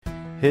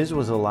His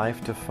was a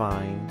life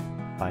defined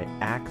by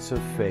acts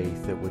of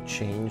faith that would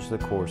change the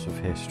course of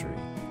history.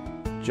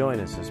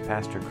 Join us as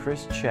Pastor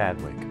Chris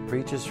Chadwick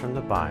preaches from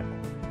the Bible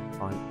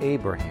on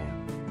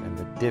Abraham and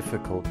the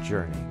difficult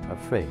journey of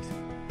faith.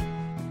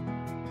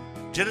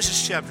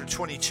 Genesis chapter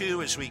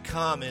 22, as we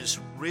come, is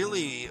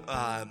really,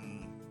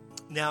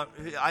 now,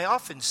 I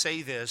often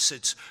say this,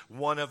 it's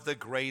one of the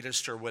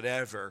greatest or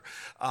whatever.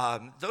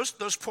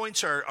 Those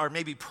points are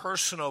maybe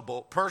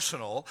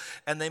personal,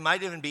 and they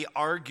might even be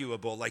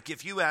arguable. Like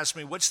if you ask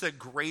me, what's the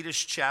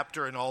greatest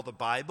chapter in all the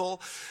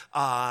Bible?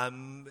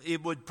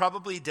 It would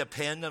probably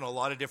depend on a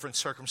lot of different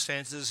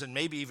circumstances, and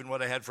maybe even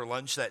what I had for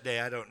lunch that day,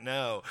 I don't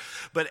know.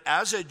 But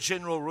as a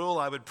general rule,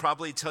 I would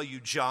probably tell you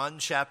John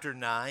chapter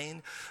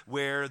 9,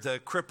 where the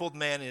crippled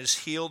man is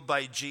healed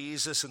by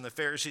Jesus, and the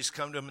Pharisees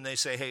come to him and they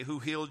say, hey, who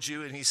healed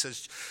you? And he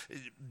says,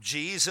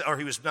 Jesus, or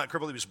he was not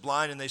crippled, he was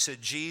blind, and they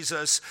said,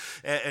 Jesus,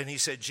 and he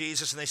said,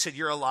 Jesus, and they said,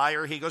 you're a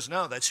liar. He goes,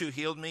 no, that's who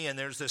healed me, and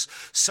there's this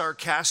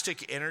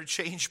sarcastic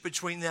interchange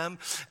between them,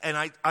 and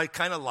I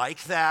kind of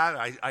like that.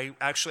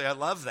 I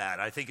love that.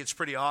 I think it's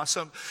pretty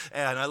awesome,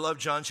 and I love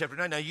John chapter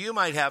 9. Now, you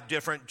might have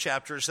different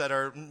chapters that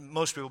are,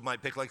 most people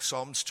might pick like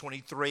Psalms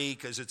 23,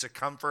 because it's a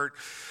comfort.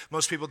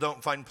 Most people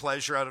don't find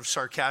pleasure out of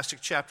sarcastic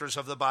chapters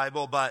of the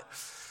Bible, but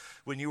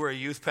when you were a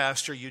youth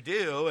pastor, you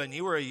do, and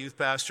you were a youth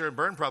pastor, and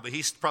Bern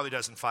he probably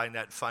doesn't find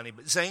that funny,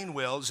 but Zane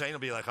will. Zane will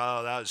be like,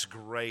 oh, that was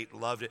great,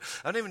 loved it.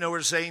 I don't even know where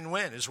Zane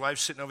went. His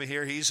wife's sitting over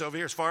here. He's over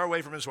here, as far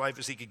away from his wife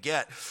as he could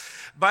get.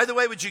 By the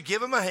way, would you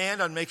give him a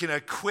hand on making a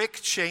quick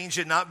change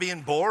and not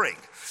being boring?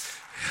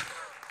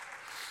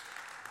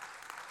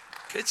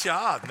 Good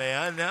job,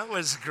 man. That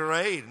was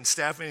great. In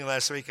staff meeting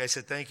last week, I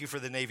said, thank you for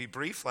the Navy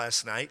brief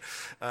last night.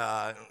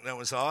 That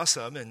was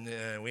awesome,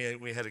 and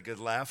we had a good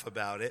laugh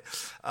about it.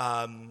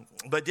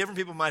 But different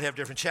people might have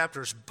different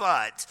chapters,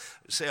 but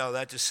say all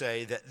that to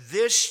say that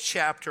this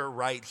chapter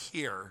right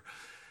here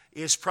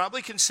is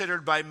probably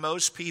considered by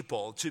most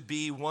people to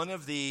be one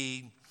of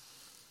the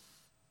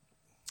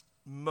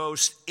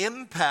most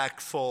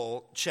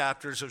impactful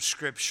chapters of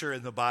Scripture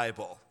in the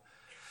Bible.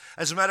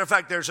 As a matter of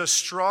fact, there's a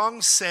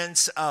strong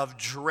sense of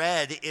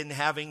dread in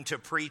having to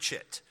preach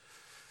it.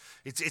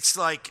 It's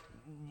like,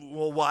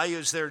 well, why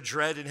is there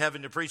dread in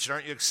having to preach it?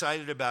 Aren't you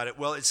excited about it?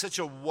 Well, it's such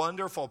a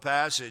wonderful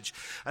passage.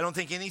 I don't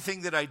think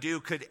anything that I do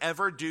could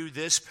ever do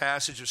this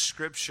passage of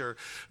Scripture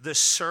the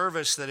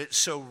service that it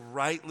so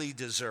rightly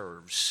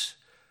deserves.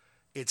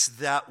 It's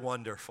that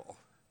wonderful.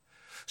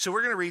 So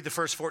we're going to read the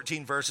first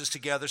 14 verses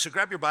together. So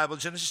grab your Bible,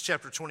 Genesis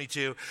chapter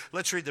 22.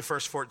 Let's read the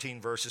first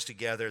 14 verses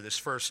together, this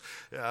first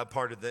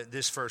part of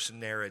this first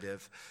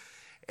narrative.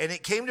 And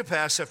it came to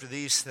pass after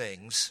these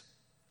things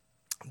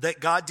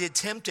that God did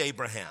tempt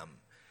Abraham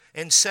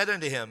and said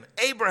unto him,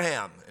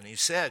 Abraham. And he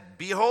said,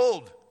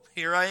 Behold,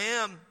 here I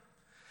am.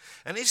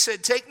 And he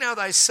said, Take now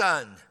thy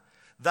son,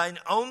 thine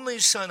only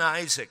son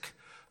Isaac,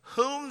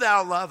 whom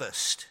thou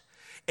lovest,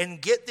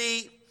 and get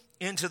thee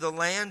into the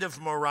land of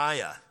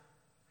Moriah,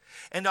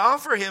 and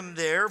offer him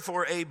there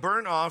for a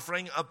burnt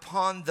offering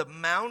upon the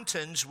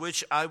mountains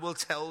which I will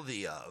tell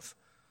thee of.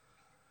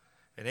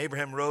 And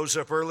Abraham rose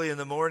up early in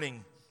the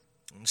morning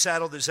and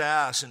saddled his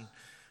ass and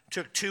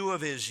took 2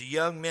 of his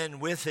young men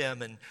with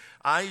him and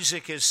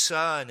Isaac his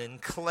son, and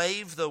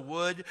clave the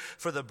wood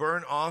for the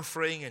burnt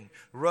offering, and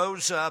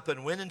rose up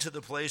and went into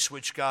the place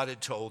which God had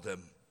told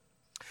him.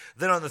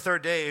 Then on the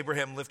 3rd day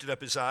Abraham lifted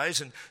up his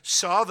eyes and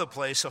saw the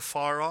place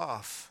afar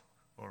off,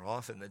 or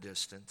off in the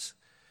distance.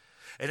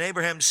 And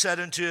Abraham said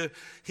unto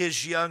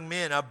his young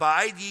men,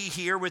 Abide ye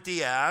here with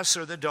the ass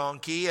or the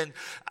donkey, and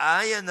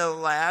I and the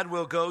lad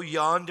will go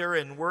yonder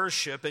and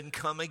worship, and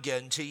come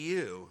again to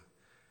you.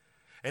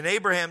 And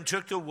Abraham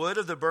took the wood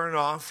of the burnt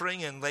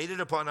offering and laid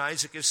it upon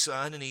Isaac his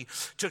son, and he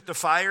took the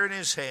fire in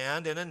his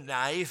hand and a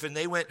knife, and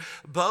they went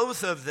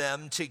both of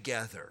them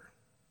together.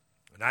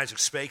 And Isaac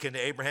spake unto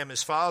Abraham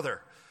his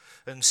father,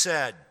 and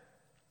said,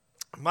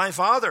 My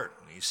father.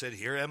 And he said,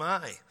 Here am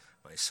I,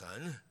 my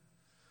son.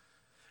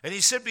 And he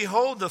said,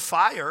 Behold the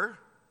fire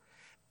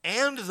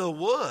and the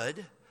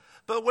wood,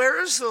 but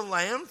where is the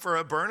lamb for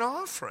a burnt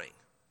offering?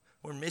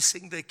 We're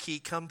missing the key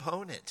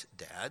component,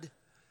 Dad.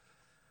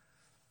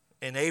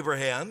 And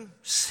Abraham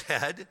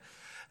said,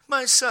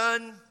 My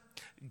son,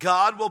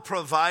 God will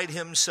provide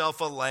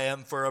himself a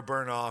lamb for a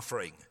burnt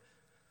offering.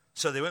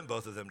 So they went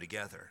both of them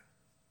together.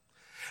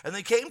 And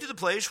they came to the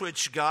place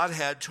which God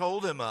had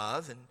told him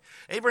of, and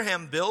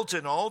Abraham built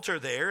an altar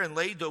there and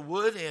laid the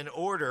wood in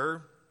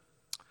order,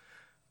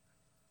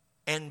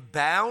 and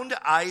bound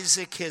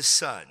Isaac his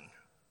son,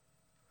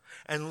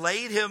 and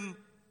laid him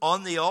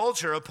on the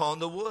altar upon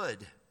the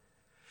wood.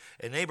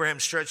 And Abraham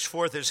stretched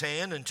forth his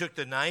hand, and took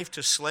the knife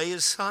to slay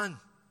his son.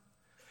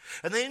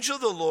 And the angel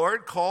of the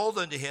Lord called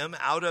unto him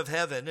out of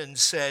heaven, and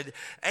said,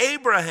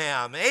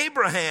 Abraham,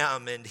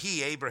 Abraham. And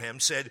he, Abraham,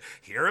 said,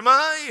 Here am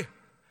I.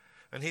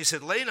 And he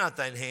said, Lay not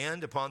thine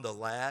hand upon the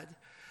lad,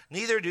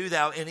 neither do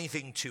thou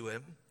anything to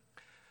him.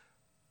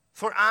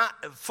 For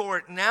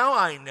now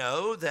I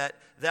know that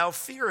thou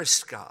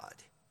fearest God,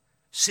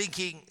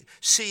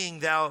 seeing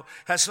thou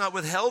hast not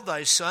withheld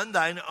thy son,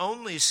 thine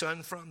only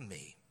son, from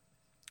me.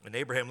 And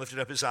Abraham lifted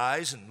up his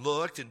eyes and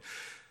looked, and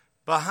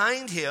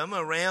behind him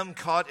a ram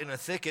caught in a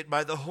thicket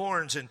by the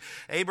horns. And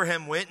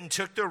Abraham went and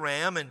took the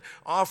ram and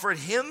offered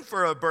him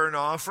for a burnt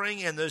offering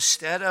in the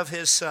stead of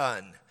his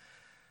son.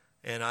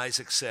 And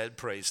Isaac said,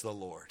 Praise the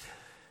Lord.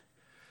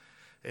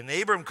 And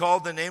Abram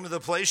called the name of the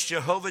place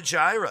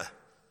Jehovah-Jireh,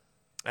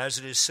 as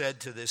it is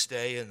said to this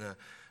day, in the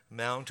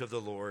mount of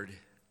the Lord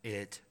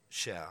it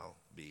shall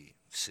be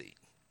seen.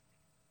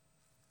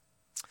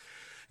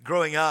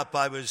 Growing up,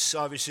 I was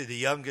obviously the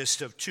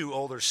youngest of two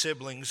older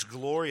siblings.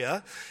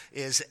 Gloria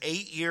is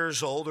 8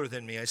 years older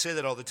than me. I say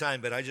that all the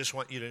time, but I just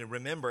want you to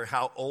remember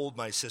how old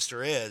my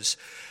sister is.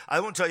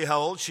 I won't tell you how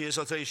old she is.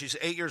 I'll tell you she's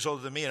 8 years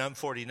older than me, and I'm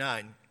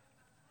 49.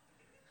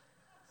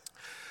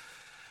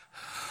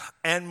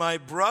 And my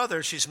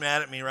brother, she's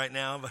mad at me right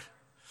now, but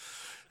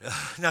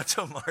not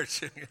so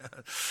much.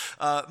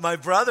 My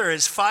brother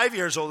is 5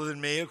 years older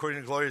than me,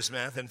 according to Gloria's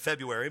math, in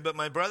February, but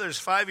my brother is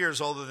 5 years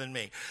older than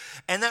me.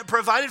 And that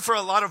provided for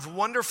a lot of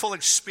wonderful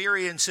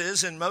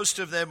experiences, and most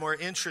of them were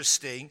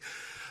interesting.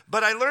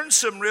 But I learned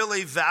some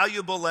really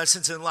valuable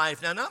lessons in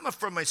life. Now, not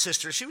from my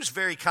sister. She was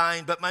very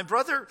kind, but my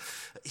brother,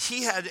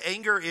 he had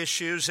anger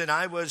issues, and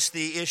I was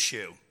the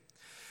issue.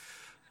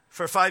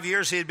 For 5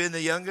 years, he had been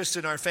the youngest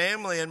in our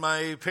family, and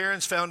my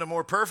parents found a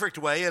more perfect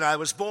way, and I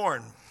was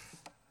born.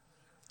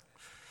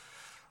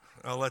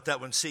 I'll let that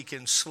one sink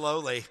in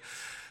slowly.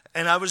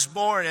 And I was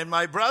born, and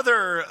my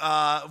brother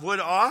would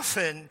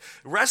often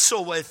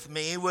wrestle with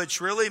me,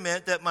 which really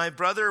meant that my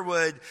brother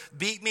would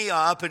beat me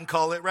up and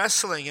call it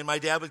wrestling. And my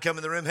dad would come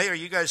in the room, Hey, are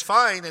you guys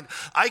fine? And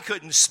I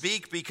couldn't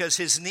speak because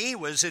his knee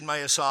was in my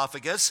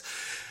esophagus.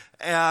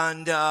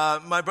 And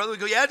my brother would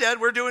go, Yeah,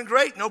 Dad, we're doing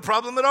great. No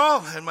problem at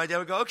all. And my dad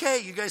would go,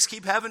 Okay, you guys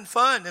keep having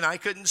fun. And I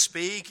couldn't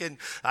speak, and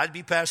I'd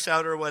be passed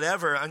out or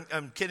whatever.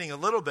 I'm kidding a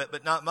little bit,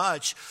 but not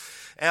much.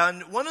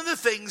 And one of the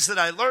things that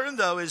I learned,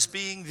 though, is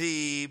being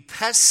the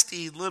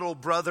pesty little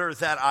brother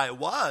that I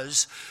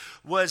was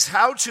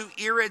how to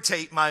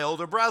irritate my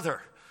older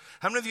brother.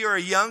 How many of you are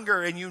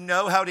younger and you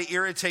know how to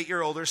irritate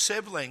your older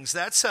siblings?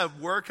 That's a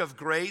work of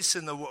grace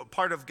in the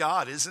part of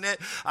God, isn't it?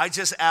 I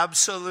just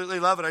absolutely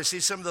love it. I see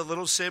some of the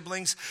little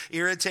siblings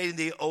irritating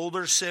the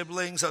older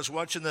siblings. I was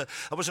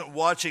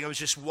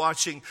just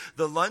watching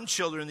the Lund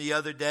children the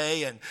other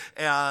day,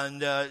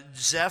 and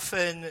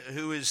Zephon,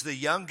 who is the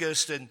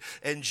youngest, and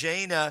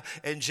Jana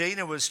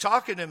was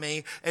talking to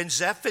me, and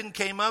Zephon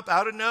came up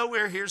out of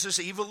nowhere. Here's this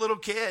evil little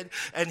kid,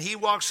 and he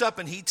walks up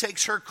and he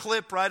takes her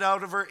clip right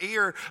out of her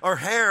ear or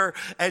hair,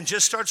 and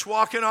just starts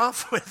walking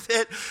off with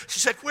it.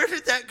 She's like, Where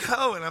did that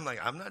go? And I'm like,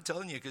 I'm not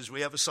telling you, because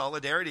we have a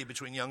solidarity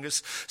between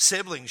youngest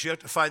siblings. You have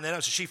to find that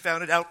out. So she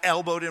found it out,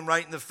 elbowed him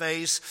right in the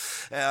face,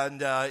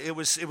 and it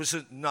was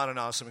not an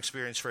awesome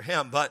experience for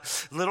him.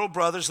 But little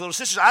brothers, little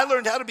sisters, I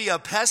learned how to be a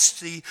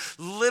pesty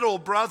little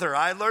brother.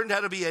 I learned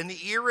how to be an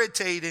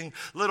irritating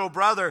little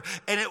brother,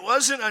 and it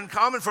wasn't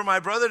uncommon for my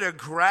brother to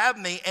grab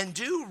me and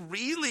do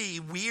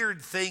really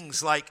weird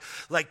things, like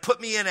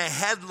put me in a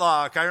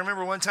headlock. I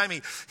remember one time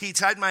he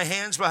tied my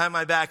hands behind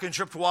my back and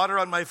dripped water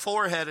on my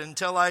forehead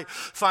until I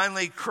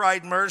finally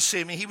cried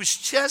mercy. I mean, he was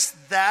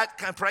just that.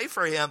 I pray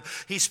for him.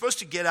 He's supposed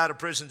to get out of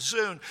prison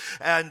soon.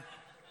 And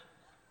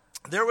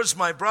there was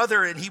my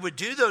brother, and he would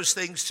do those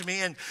things to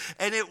me, and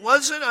it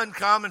wasn't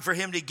uncommon for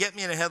him to get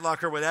me in a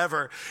headlock or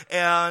whatever.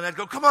 And I'd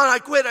go, Come on, I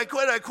quit.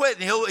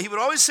 And he would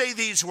always say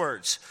these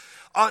words.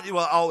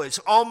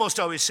 Almost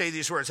always say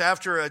these words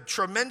after a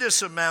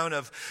tremendous amount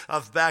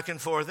of back and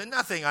forth, and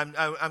nothing,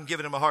 I'm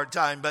giving him a hard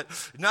time, but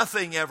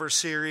nothing ever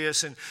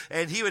serious.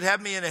 And he would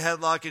have me in a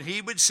headlock, and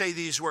he would say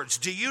these words,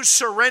 Do you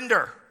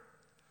surrender?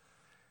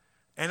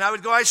 And I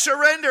would go, I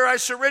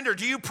surrender.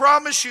 Do you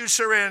promise you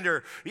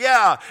surrender?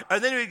 Yeah.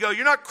 And then he would go,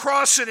 You're not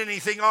crossing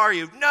anything, are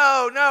you?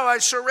 No, I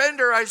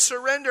surrender.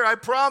 I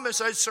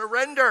promise, I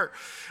surrender.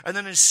 And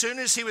then as soon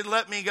as he would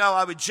let me go,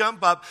 I would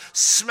jump up,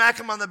 smack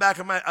him on the back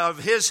of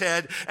his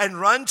head, and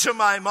run to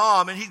my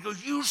mom. And he'd go,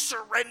 You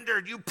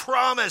surrendered. You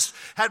promised.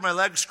 Had my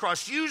legs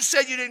crossed. You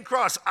said you didn't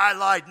cross. I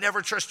lied.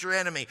 Never trust your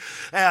enemy.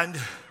 And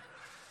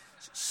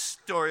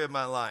story of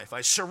my life.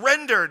 I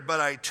surrendered, but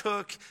I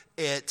took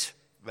it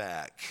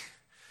back.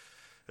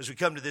 As we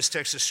come to this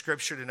text of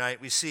Scripture tonight,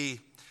 we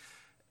see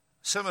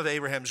some of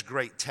Abraham's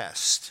great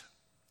tests.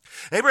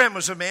 Abraham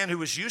was a man who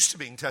was used to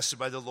being tested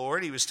by the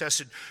Lord. He was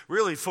tested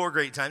really 4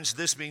 great times,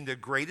 this being the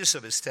greatest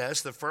of his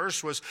tests. The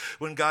first was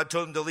when God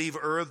told him to leave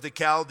Ur of the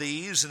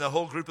Chaldees and the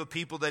whole group of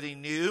people that he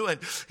knew,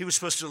 and he was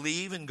supposed to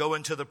leave and go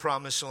into the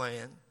promised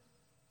land.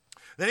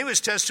 Then he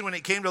was tested when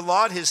it came to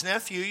Lot, his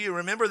nephew. You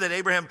remember that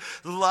Abraham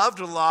loved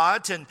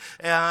Lot, and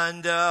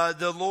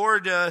the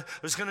Lord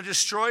was going to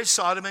destroy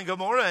Sodom and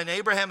Gomorrah, and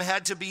Abraham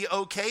had to be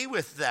okay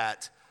with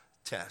that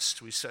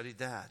test. We studied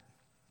that.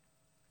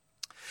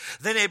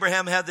 Then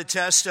Abraham had the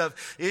test of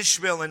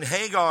Ishmael and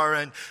Hagar,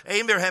 and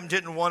Abraham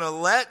didn't want to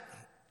let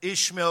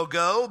Ishmael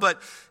go,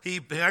 but he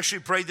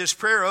actually prayed this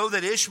prayer, oh,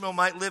 that Ishmael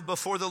might live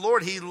before the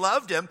Lord. He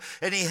loved him,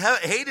 and he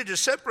hated to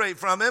separate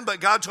from him, but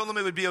God told him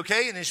it would be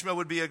okay, and Ishmael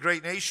would be a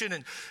great nation,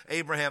 and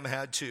Abraham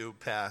had to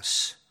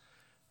pass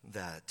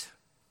that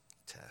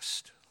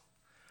test.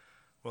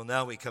 Well,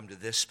 now we come to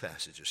this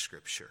passage of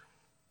Scripture.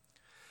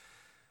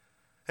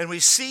 And we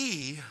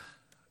see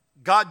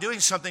God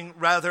doing something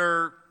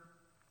rather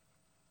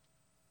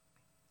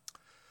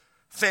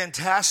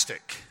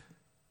fantastic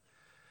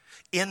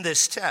in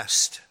this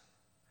test.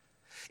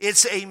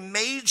 It's a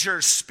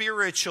major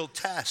spiritual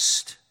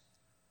test,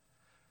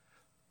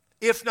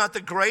 if not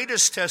the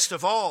greatest test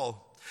of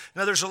all.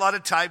 Now, there's a lot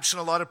of types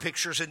and a lot of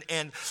pictures,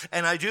 and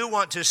I do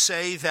want to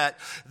say that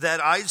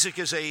Isaac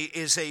is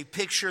a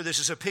picture. This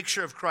is a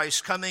picture of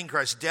Christ's coming,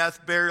 Christ's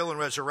death, burial, and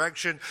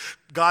resurrection,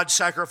 God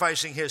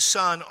sacrificing his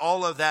son,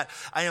 all of that.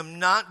 I am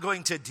not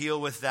going to deal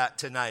with that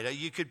tonight.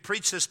 You could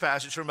preach this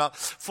passage from about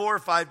 4 or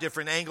 5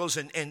 different angles,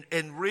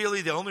 and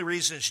really the only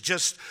reason is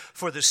just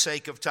for the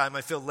sake of time.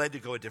 I feel led to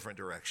go a different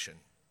direction.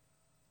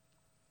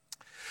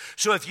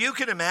 So if you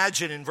can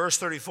imagine in verse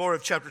 34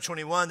 of chapter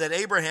 21 that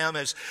Abraham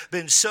has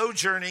been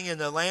sojourning in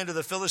the land of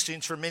the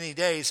Philistines for many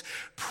days,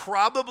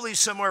 probably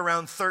somewhere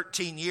around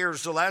 13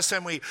 years. The last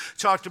time we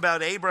talked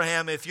about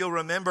Abraham, if you'll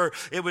remember,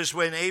 it was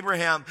when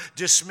Abraham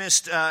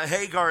dismissed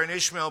Hagar and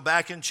Ishmael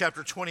back in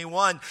chapter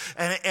 21.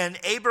 And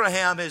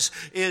Abraham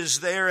is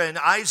there, and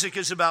Isaac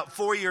is about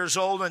 4 years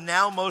old, and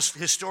now most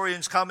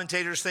historians,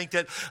 commentators think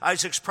that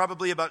Isaac's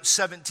probably about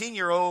 17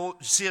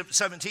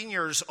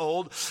 years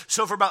old.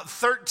 So for about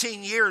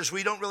 13 years,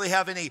 we don't really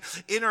have any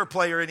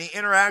interplay or any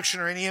interaction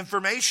or any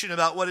information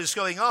about what is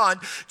going on,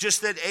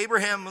 just that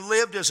Abraham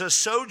lived as a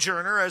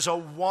sojourner, as a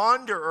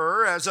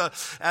wanderer, as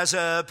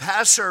a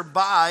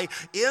passerby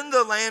in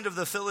the land of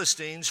the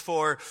Philistines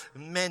for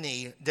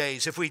many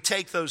days. If we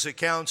take those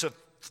accounts of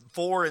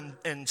 4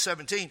 and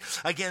 17,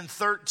 again,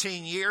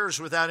 13 years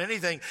without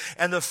anything.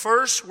 And the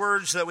first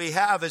words that we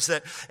have is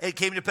that it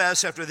came to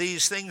pass after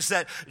these things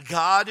that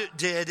God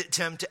did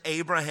tempt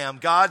Abraham.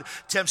 God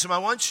tempts him. I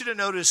want you to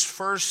notice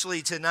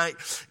firstly tonight,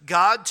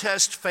 God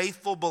tests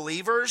faithful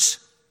believers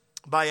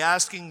by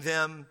asking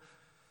them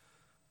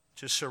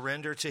to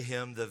surrender to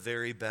him the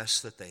very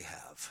best that they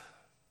have.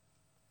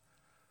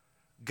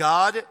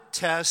 God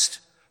tests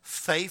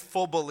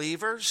faithful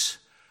believers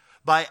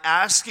by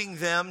asking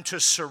them to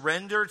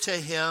surrender to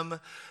him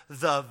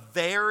the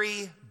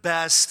very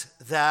best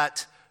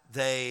that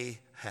they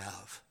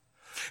have.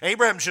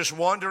 Abraham's just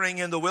wandering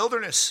in the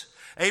wilderness.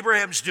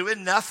 Abraham's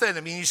doing nothing.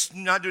 I mean, he's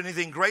not doing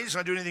anything great. He's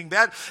not doing anything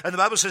bad. And the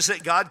Bible says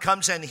that God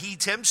comes and he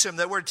tempts him.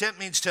 That word tempt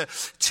means to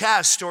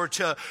test or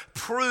to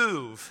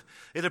prove.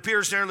 It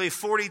appears nearly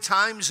 40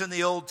 times in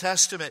the Old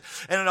Testament,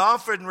 and it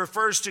often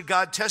refers to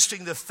God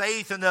testing the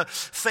faith and the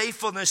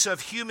faithfulness of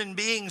human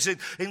beings,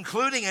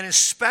 including and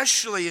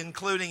especially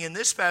including in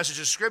this passage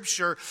of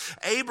Scripture,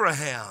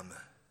 Abraham.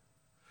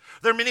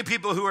 There are many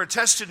people who are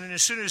tested, and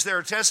as soon as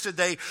they're tested,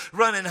 they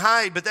run and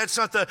hide. But that's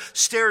not the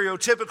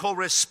stereotypical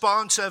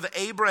response of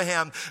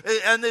Abraham.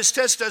 And this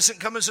test doesn't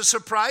come as a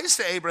surprise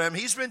to Abraham.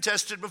 He's been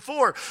tested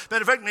before.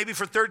 Matter of fact, maybe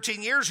for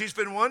 13 years, he's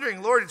been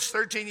wondering, Lord, it's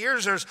 13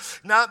 years. There's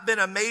not been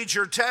a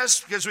major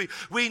test, because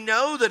we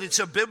know that it's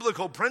a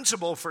biblical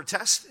principle for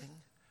testing.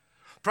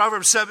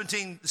 Proverbs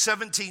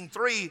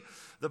 17:3.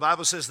 The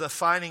Bible says the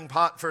fining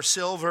pot for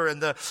silver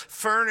and the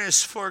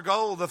furnace for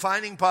gold. The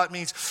fining pot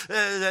means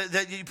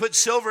that you put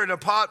silver in a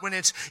pot when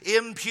it's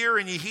impure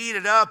and you heat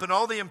it up and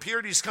all the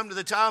impurities come to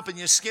the top and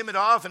you skim it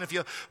off. And if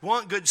you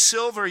want good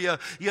silver, you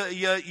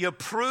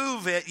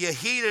prove it, you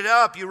heat it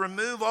up, you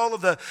remove all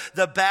of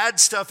the bad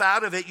stuff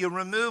out of it, you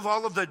remove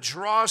all of the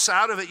dross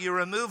out of it, you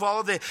remove all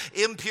of the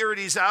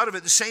impurities out of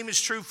it. The same is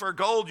true for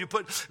gold. You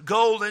put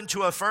gold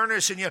into a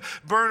furnace and you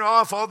burn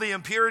off all the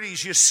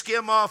impurities, you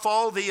skim off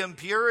all the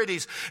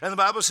impurities. And the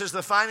Bible says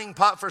the fining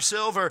pot for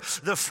silver,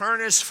 the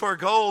furnace for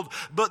gold.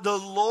 But the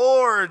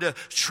Lord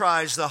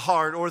tries the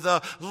heart, or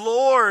the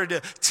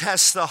Lord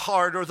tests the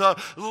heart, or the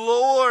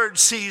Lord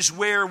sees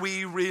where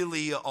we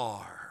really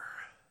are.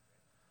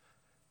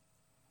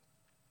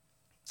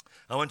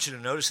 I want you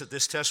to notice that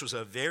this test was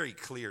a very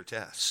clear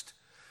test.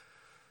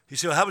 You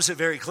say, well, how was it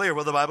very clear?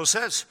 Well, the Bible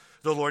says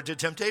the Lord did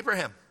tempt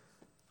Abraham.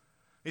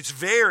 It's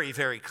very,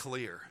 very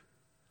clear.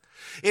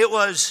 It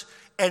was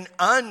an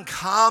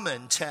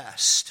uncommon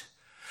test.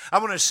 I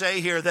want to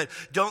say here that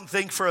don't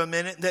think for a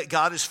minute that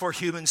God is for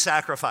human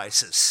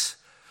sacrifices.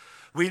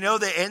 We know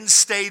the end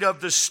state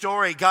of the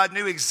story. God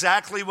knew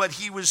exactly what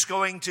he was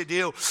going to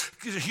do.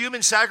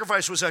 Human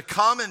sacrifice was a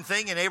common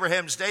thing in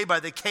Abraham's day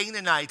by the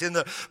Canaanite and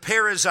the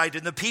Perizzite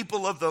and the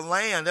people of the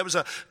land. That was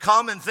a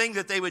common thing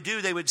that they would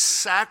do. They would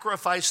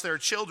sacrifice their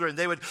children.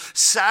 They would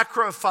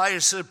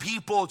sacrifice the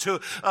people to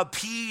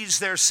appease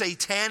their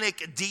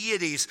satanic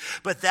deities.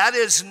 But that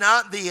is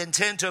not the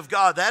intent of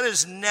God. That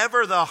is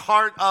never the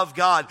heart of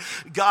God.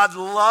 God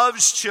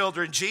loves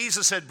children.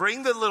 Jesus said,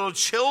 bring the little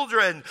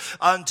children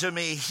unto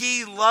me. He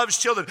He loves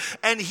children,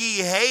 and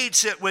He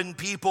hates it when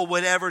people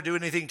would ever do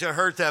anything to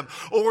hurt them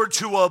or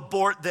to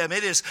abort them.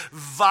 It is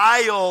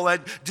vile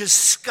and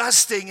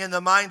disgusting in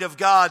the mind of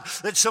God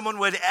that someone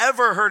would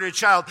ever hurt a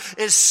child,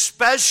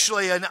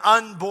 especially an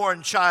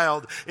unborn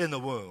child in the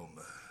womb.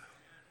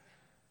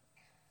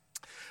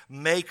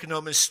 Make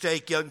no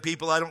mistake, young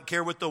people, I don't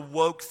care what the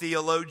woke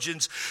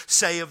theologians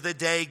say of the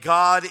day.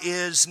 God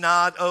is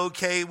not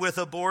okay with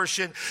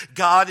abortion.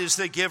 God is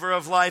the giver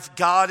of life.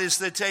 God is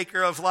the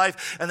taker of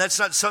life. And that's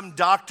not some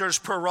doctor's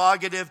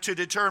prerogative to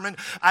determine.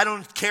 I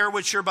don't care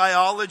what your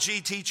biology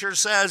teacher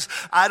says.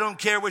 I don't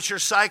care what your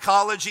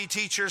psychology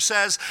teacher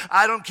says.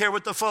 I don't care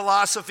what the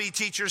philosophy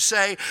teachers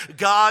say.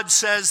 God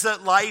says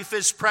that life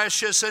is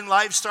precious and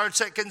life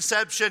starts at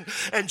conception,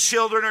 and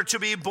children are to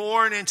be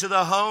born into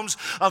the homes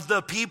of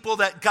the people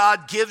that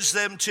God gives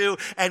them to,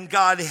 and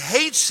God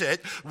hates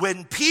it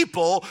when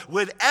people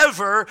would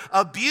ever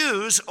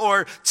abuse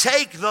or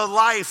take the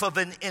life of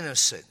an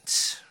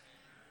innocent.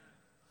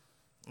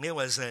 It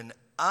was an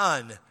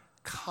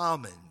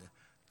uncommon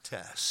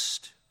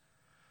test,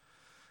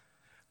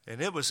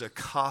 and it was a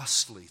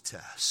costly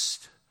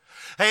test.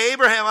 Hey,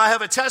 Abraham, I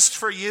have a test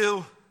for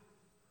you.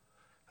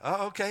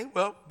 Oh, okay,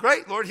 well,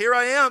 great, Lord, here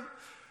I am.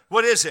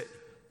 What is it?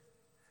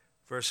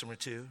 Verse number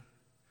 2.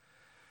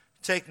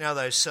 Take now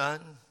thy son,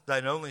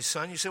 thine only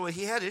son. You say, well,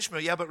 he had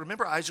Ishmael. Yeah, but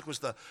remember, Isaac was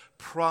the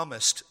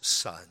promised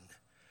son.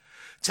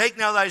 Take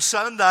now thy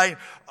son, thine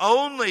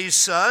only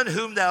son,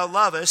 whom thou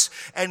lovest,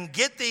 and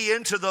get thee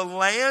into the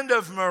land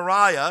of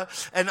Moriah,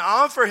 and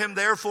offer him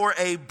therefore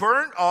a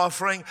burnt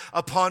offering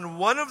upon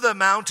one of the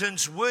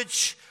mountains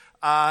which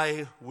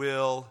I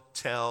will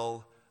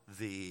tell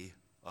thee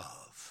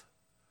of.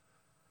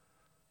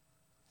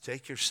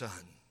 Take your son,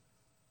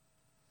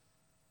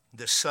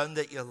 the son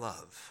that you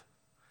love,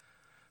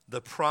 the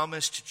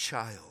promised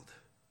child,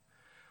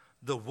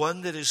 the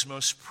one that is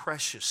most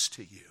precious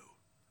to you,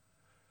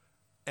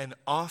 and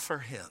offer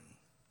him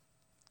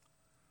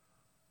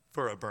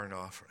for a burnt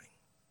offering.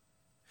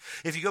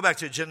 If you go back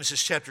to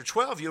Genesis chapter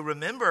 12, you'll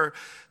remember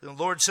the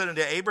Lord said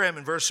unto Abraham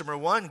in verse number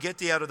 1, get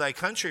thee out of thy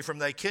country, from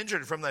thy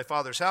kindred, and from thy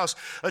father's house,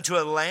 unto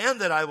a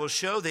land that I will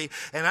show thee,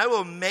 and I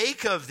will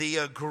make of thee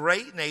a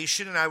great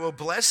nation, and I will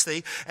bless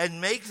thee, and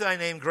make thy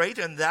name great,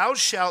 and thou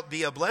shalt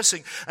be a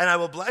blessing. And I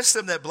will bless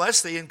them that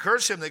bless thee, and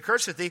curse him that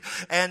curseth thee,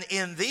 and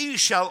in thee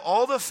shall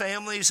all the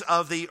families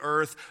of the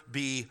earth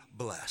be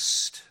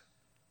blessed.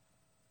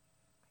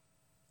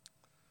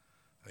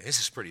 I mean, this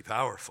is pretty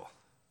powerful.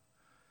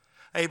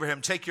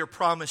 Abraham, take your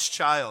promised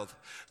child.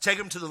 Take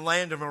him to the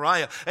land of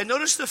Moriah. And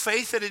notice the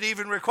faith that it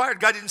even required.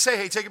 God didn't say,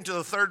 hey, take him to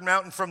the third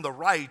mountain from the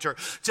right, or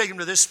take him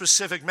to this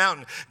specific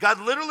mountain.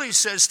 God literally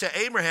says to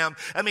Abraham,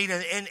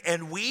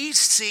 and we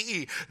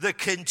see the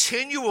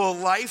continual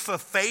life of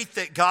faith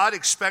that God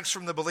expects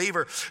from the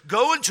believer.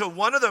 Go into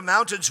one of the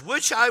mountains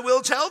which I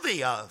will tell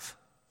thee of.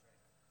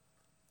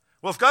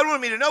 Well, if God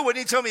wanted me to know,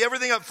 wouldn't he tell me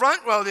everything up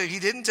front? Well, he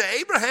didn't to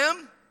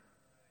Abraham.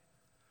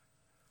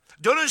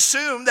 Don't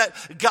assume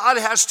that God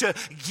has to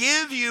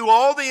give you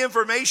all the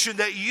information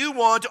that you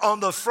want on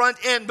the front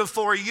end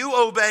before you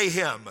obey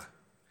him.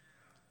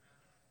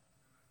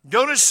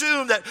 Don't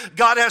assume that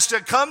God has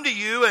to come to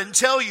you and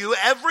tell you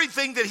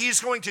everything that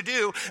he's going to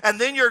do, and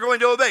then you're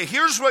going to obey.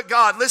 Here's what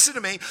God, listen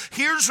to me,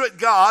 here's what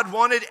God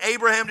wanted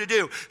Abraham to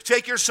do.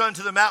 Take your son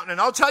to the mountain, and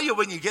I'll tell you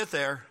when you get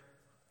there.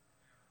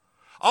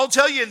 I'll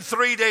tell you in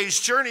 3 days'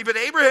 journey, but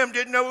Abraham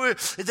didn't know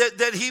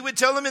that he would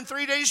tell him in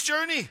 3 days'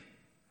 journey.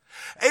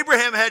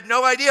 Abraham had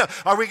no idea.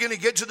 Are we going to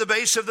get to the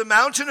base of the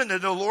mountain and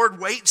then the Lord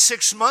wait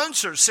 6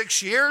 months or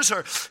 6 years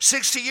or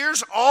 60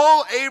 years?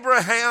 All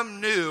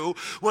Abraham knew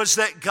was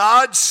that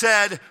God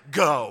said,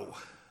 go.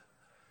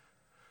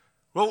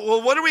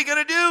 Well, what are we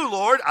going to do,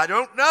 Lord? I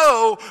don't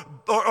know,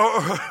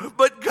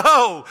 but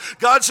go.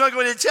 God's not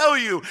going to tell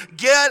you.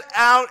 Get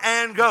out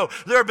and go.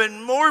 There have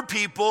been more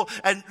people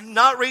and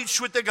not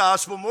reached with the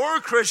gospel. More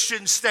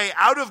Christians stay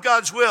out of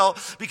God's will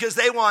because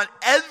they want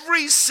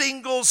every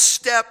single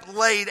step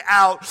laid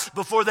out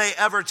before they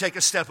ever take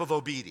a step of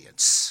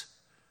obedience.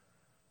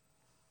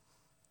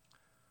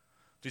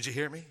 Did you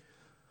hear me?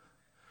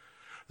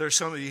 There's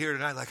some of you here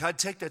tonight like, I'd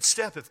take that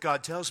step if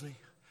God tells me.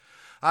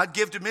 I'd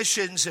give to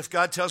missions if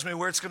God tells me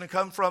where it's going to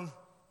come from.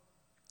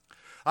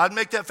 I'd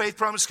make that faith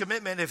promise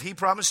commitment if he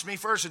promised me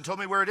first and told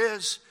me where it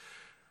is.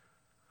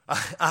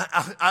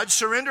 I'd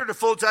surrender to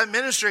full-time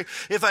ministry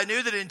if I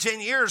knew that in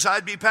 10 years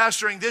I'd be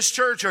pastoring this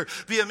church or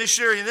be a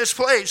missionary in this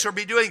place or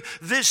be doing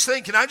this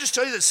thing. Can I just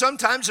tell you that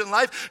sometimes in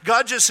life,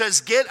 God just says,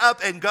 get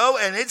up and go,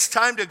 and it's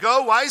time to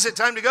go. Why is it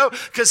time to go?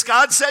 Because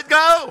God said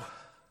go.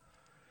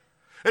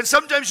 And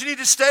sometimes you need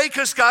to stay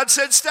because God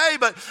said stay,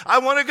 but I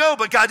want to go,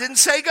 but God didn't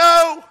say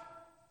go.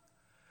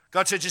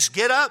 God said, just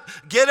get up,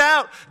 get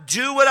out,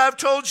 do what I've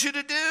told you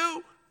to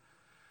do.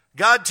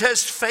 God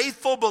tests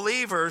faithful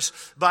believers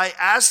by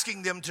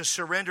asking them to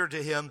surrender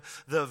to him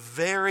the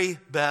very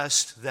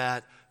best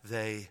that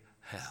they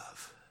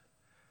have.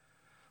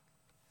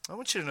 I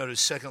want you to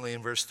notice, secondly,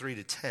 in verse 3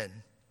 to 10,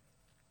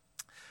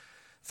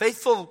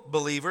 faithful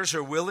believers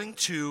are willing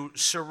to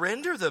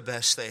surrender the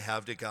best they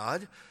have to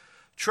God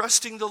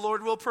trusting the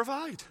Lord will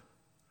provide.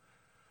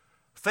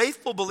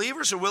 Faithful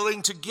believers are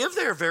willing to give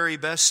their very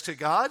best to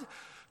God,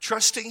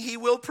 trusting He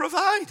will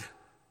provide.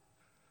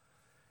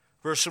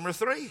 Verse number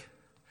 3.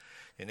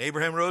 And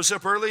Abraham rose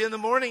up early in the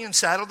morning and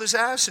saddled his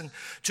ass and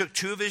took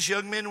 2 of his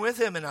young men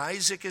with him and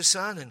Isaac his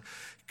son and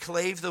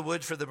clave the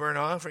wood for the burnt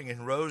offering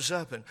and rose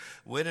up and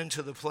went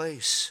into the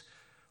place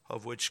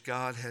of which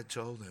God had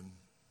told him.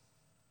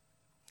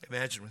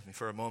 Imagine with me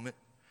for a moment.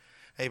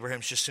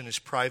 Abraham's just in his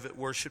private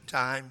worship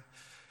time.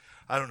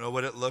 I don't know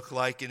what it looked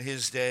like in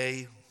his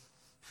day.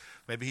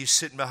 Maybe he's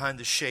sitting behind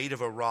the shade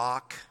of a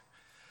rock.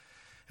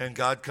 And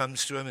God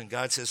comes to him and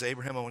God says,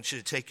 Abraham, I want you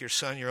to take your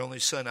son, your only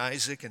son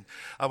Isaac, and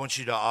I want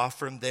you to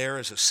offer him there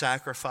as a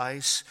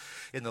sacrifice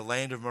in the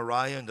land of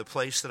Moriah, in the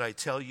place that I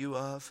tell you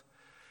of.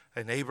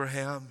 And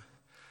Abraham,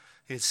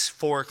 it's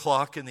 4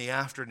 o'clock in the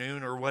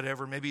afternoon or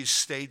whatever. Maybe he's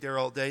stayed there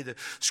all day. The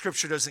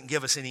scripture doesn't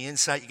give us any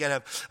insight. You got to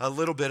have a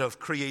little bit of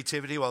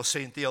creativity while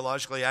staying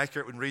theologically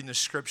accurate when reading the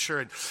scripture.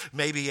 And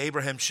maybe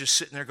Abraham's just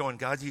sitting there going,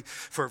 God,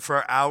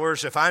 for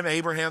hours, if I'm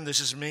Abraham, this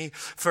is me,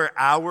 for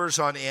hours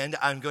on end,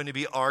 I'm going to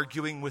be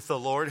arguing with the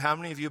Lord. How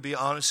many of you be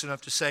honest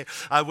enough to say,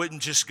 I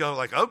wouldn't just go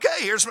like,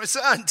 okay, here's my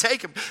son,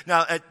 take him.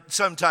 Now,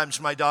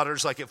 sometimes my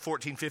daughters, like at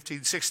 14,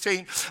 15,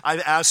 16,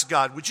 I've asked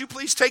God, would you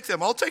please take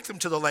them? I'll take them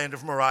to the land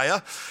of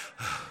Moriah.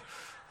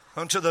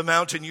 Unto the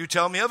mountain you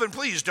tell me of, and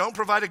please don't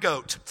provide a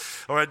goat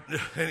or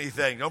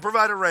anything. Don't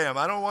provide a ram.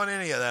 I don't want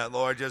any of that,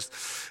 Lord.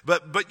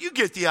 But you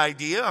get the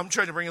idea. I'm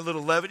trying to bring a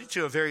little levity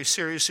to a very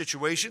serious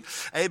situation.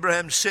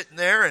 Abraham's sitting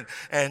there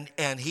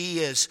and he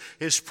is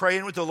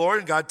praying with the Lord,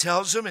 and God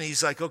tells him, and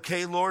he's like,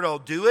 okay, Lord, I'll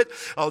do it.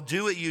 I'll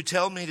do what you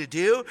tell me to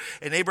do.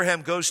 And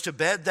Abraham goes to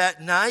bed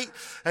that night,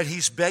 and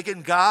he's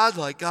begging God,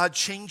 like, God,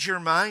 change your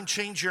mind,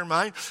 change your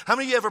mind. How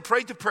many of you ever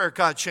prayed the prayer,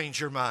 God,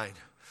 change your mind?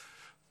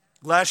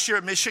 Last year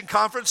at Mission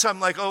Conference,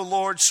 I'm like, oh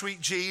Lord, sweet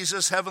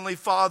Jesus, Heavenly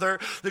Father,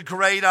 the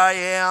great I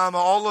am,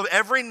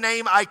 every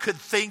name I could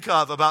think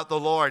of about the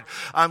Lord.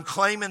 I'm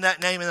claiming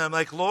that name, and I'm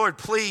like, Lord,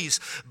 please,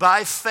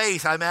 by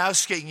faith, I'm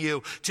asking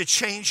you to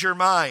change your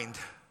mind.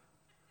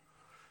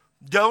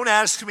 Don't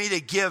ask me to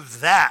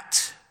give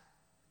that.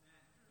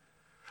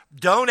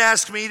 Don't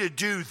ask me to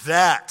do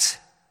that.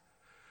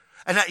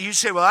 And you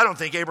say, well, I don't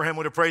think Abraham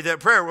would have prayed that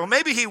prayer. Well,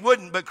 maybe he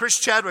wouldn't, but Chris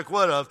Chadwick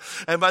would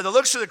have. And by the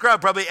looks of the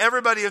crowd, probably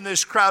everybody in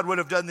this crowd would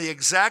have done the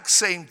exact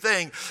same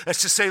thing,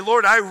 as to say,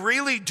 Lord, I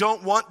really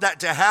don't want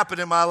that to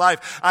happen in my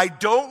life. I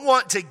don't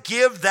want to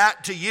give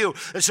that to you.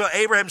 And so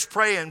Abraham's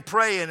praying.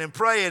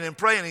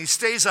 And he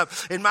stays up,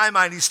 in my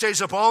mind, he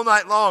stays up all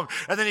night long.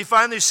 And then he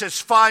finally says,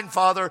 fine,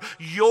 Father,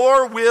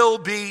 your will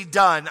be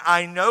done.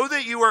 I know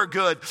that you are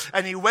good.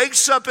 And he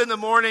wakes up in the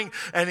morning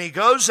and he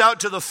goes out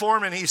to the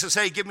foreman. He says,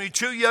 hey, give me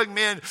 2 young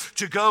men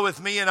to go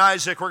with me and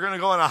Isaac. We're going to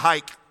go on a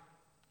hike.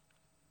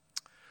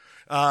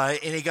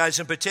 Any guys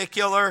in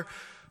particular?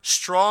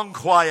 Strong,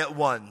 quiet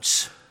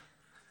ones.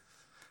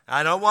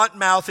 I don't want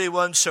mouthy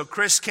ones, so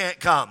Chris can't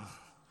come.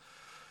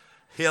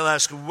 He'll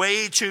ask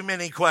way too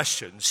many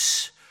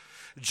questions.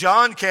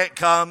 John can't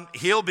come.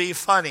 He'll be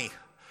funny.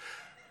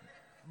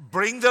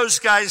 Bring those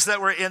guys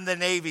that were in the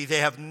Navy. They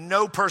have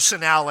no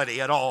personality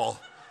at all.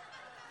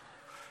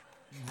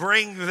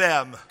 Bring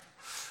them.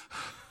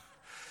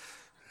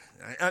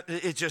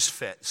 It just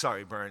fit.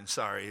 Sorry, Bern.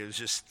 Sorry. It was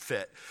just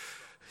fit.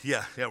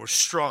 Yeah, we're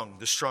strong.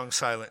 The strong,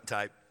 silent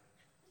type.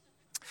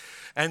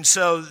 And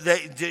so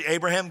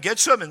Abraham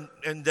gets them,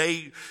 and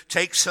they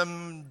take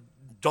some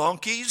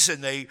donkeys,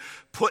 and they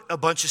put a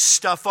bunch of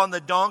stuff on the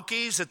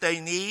donkeys that they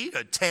need,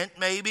 a tent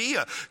maybe,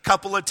 a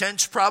couple of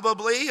tents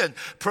probably, and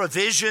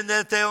provision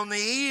that they'll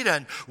need,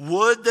 and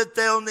wood that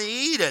they'll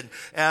need,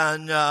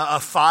 and a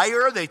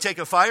fire. They take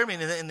a fire. I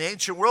mean, in the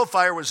ancient world,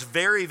 fire was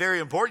very, very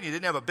important. You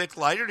didn't have a Bic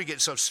lighter to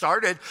get stuff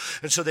started,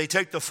 and so they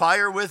take the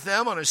fire with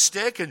them on a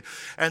stick,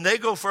 and they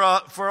go for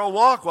a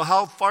walk. Well,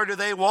 how far do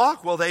they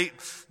walk? Well,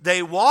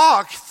 they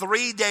walk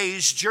 3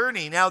 days'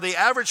 journey. Now, the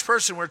average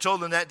person, we're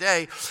told in that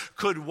day,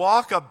 could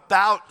walk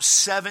about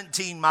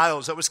 17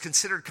 miles. That was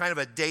considered kind of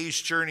a day's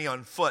journey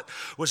on foot,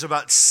 was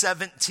about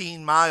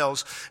 17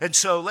 miles. And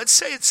so let's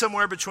say it's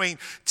somewhere between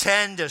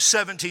 10 to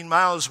 17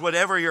 miles,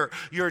 whatever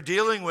you're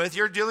dealing with.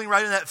 You're dealing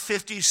right in that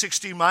 50,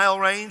 60 mile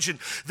range. And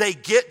they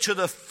get to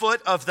the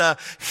foot of the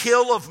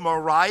hill of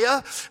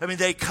Moriah. I mean,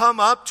 they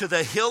come up to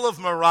the hill of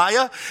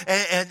Moriah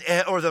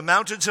or the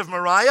mountains of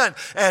Moriah.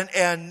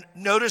 And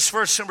notice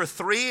verse number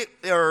 3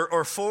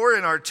 or 4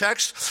 in our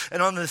text.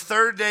 And on the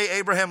 3rd day,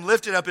 Abraham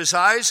lifted up his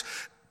eyes,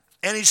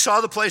 and he saw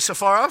the place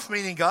afar off,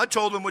 meaning God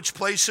told him which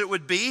place it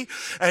would be.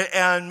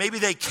 And maybe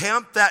they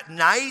camped that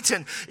night,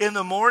 and in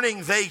the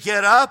morning they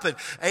get up, and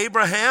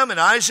Abraham and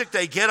Isaac,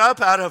 they get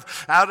up out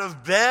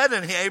of bed,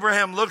 and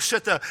Abraham looks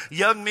at the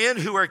young men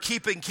who are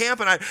keeping camp.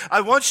 And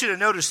I want you to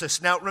notice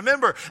this. Now,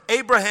 remember,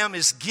 Abraham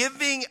is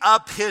giving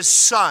up his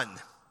son.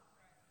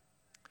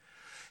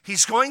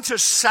 He's going to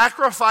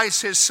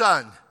sacrifice his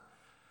son.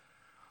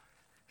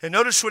 And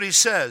notice what he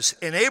says.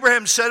 And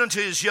Abraham said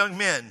unto his young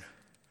men,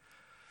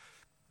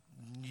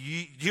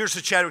 here's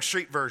the Chadwick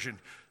Street version,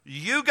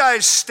 you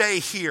guys stay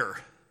here.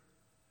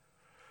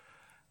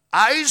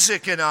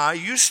 Isaac and I,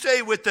 you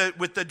stay with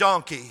the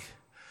donkey.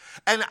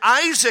 And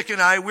Isaac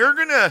and I, we're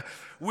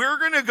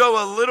gonna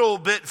go a little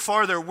bit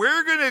farther.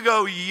 We're gonna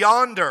go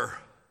yonder.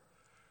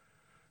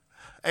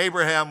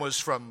 Abraham was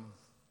from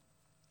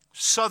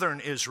southern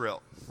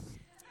Israel.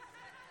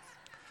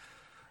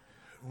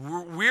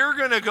 We're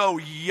gonna go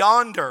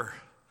yonder.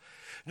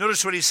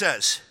 Notice what he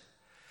says.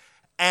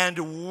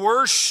 And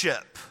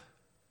worship.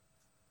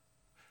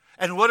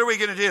 And what are we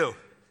gonna do?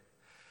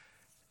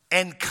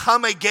 And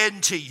come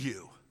again to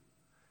you.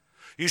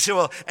 You say,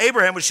 well,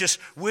 Abraham was just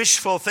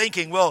wishful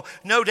thinking. Well,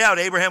 no doubt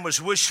Abraham was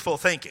wishful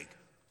thinking.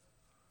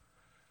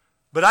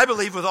 But I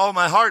believe with all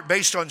my heart,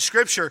 based on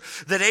Scripture,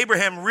 that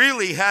Abraham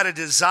really had a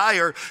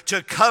desire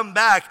to come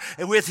back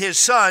with his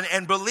son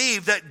and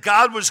believe that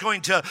God was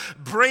going to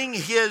bring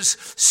his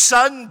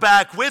son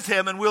back with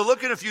him. And we'll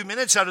look in a few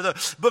minutes out of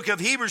the book of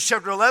Hebrews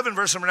chapter 11,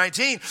 verse number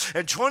 19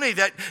 and 20,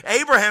 that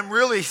Abraham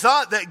really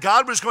thought that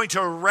God was going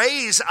to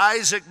raise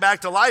Isaac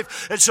back to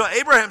life. And so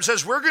Abraham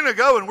says, we're going to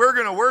go and we're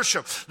going to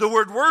worship. The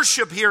word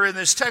worship here in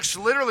this text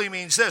literally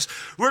means this.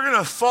 We're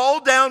going to fall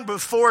down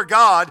before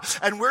God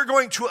and we're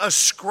going to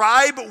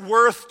ascribe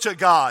worth to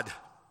God.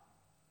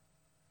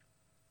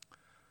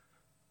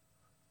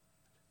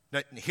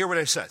 Now, hear what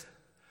I said.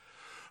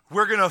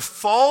 We're going to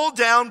fall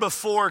down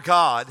before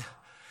God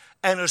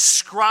and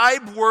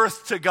ascribe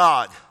worth to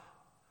God.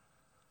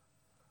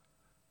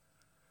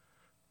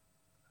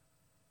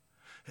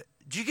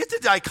 Do you get the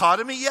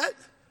dichotomy yet?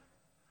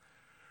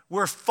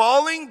 We're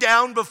falling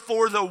down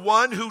before the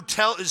one who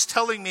is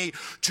telling me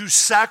to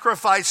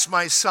sacrifice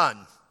my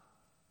son.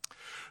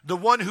 The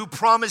one who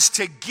promised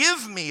to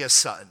give me a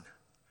son.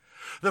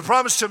 The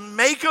promise to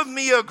make of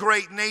me a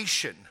great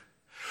nation.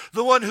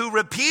 The one who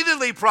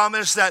repeatedly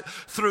promised that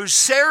through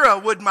Sarah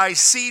would my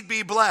seed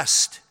be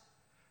blessed.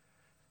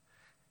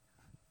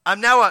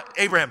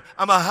 Abraham,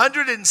 I'm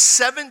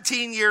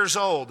 117 years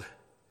old.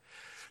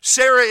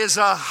 Sarah is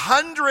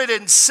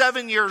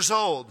 107 years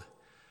old.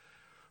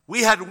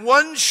 We had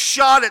one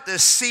shot at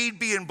this seed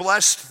being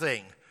blessed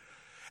thing.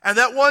 And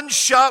that one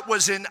shot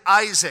was in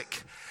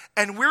Isaac.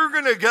 And we're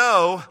going to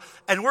go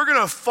and we're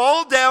going to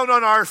fall down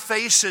on our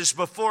faces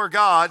before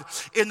God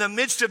in the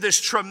midst of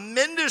this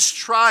tremendous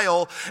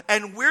trial,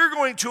 and we're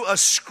going to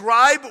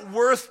ascribe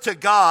worth to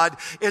God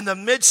in the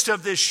midst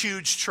of this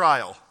huge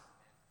trial.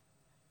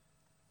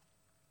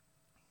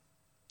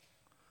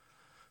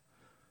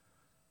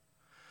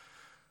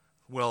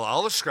 Well,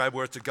 I'll ascribe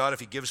worth to God if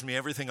He gives me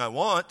everything I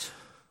want.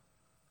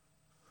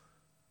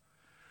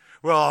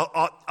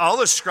 Well,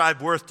 I'll ascribe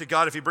worth to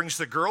God if He brings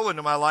the girl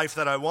into my life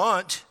that I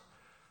want.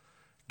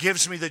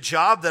 Gives me the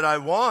job that I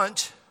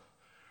want,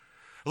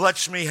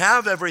 lets me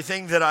have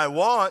everything that I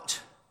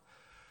want.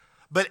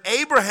 But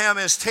Abraham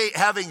is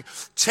having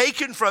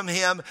taken from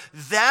him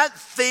that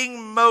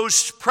thing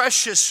most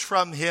precious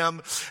from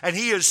him, and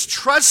he is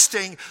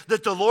trusting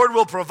that the Lord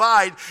will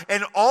provide,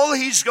 and all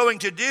he's going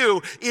to do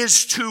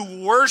is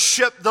to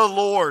worship the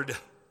Lord.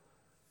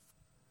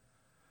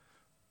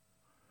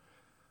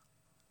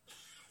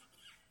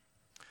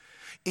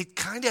 It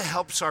kind of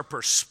helps our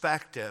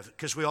perspective,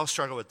 because we all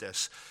struggle with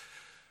this.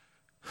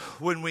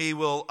 When we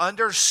will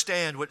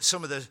understand what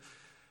some of the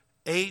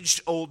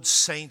aged old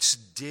saints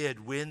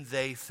did when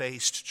they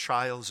faced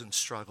trials and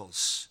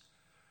struggles.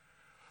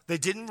 They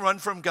didn't run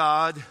from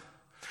God.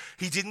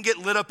 He didn't get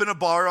lit up in a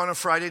bar on a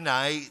Friday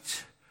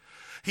night.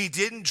 He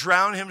didn't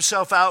drown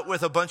himself out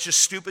with a bunch of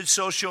stupid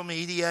social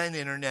media and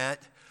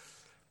internet.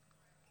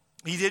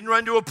 He didn't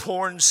run to a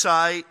porn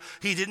site.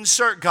 He didn't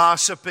start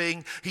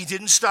gossiping. He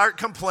didn't start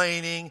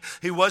complaining.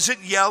 He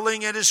wasn't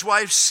yelling at his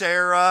wife,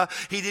 Sarah.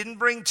 He didn't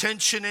bring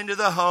tension into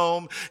the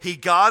home. He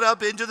got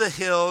up into the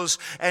hills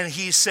and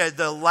he said,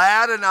 the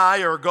lad and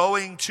I are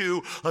going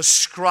to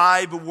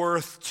ascribe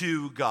worth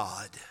to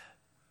God.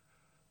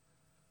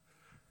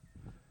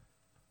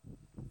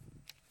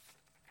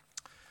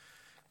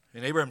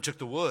 And Abraham took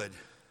the wood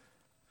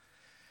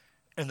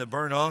and the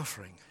burnt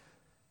offering.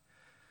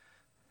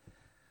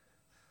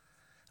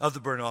 Of the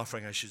burnt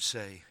offering, I should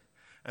say,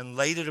 and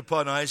laid it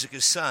upon Isaac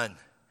his son.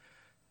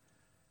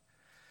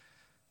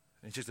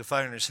 And he took the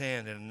fire in his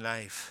hand and a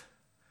knife,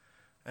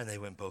 and they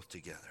went both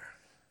together.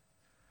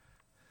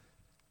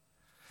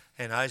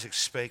 And Isaac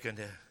spake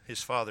unto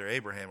his father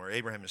Abraham, or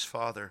Abraham his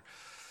father,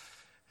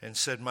 and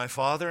said, my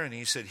father? And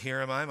he said,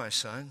 here am I, my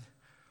son.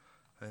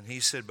 And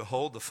he said,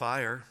 behold the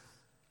fire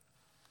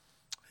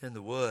and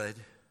the wood,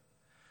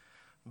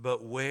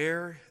 but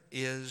where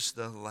is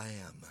the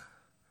lamb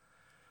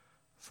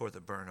for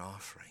the burnt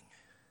offering?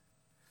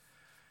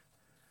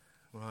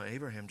 Well,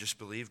 Abraham just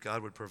believed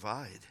God would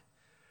provide.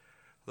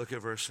 Look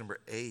at verse number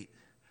 8.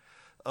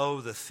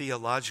 Oh, the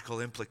theological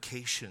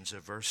implications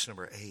of verse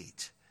number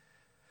 8.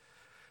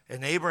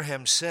 And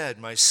Abraham said,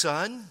 my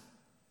son,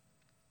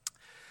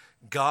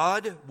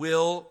 God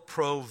will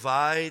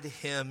provide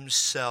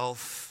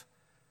himself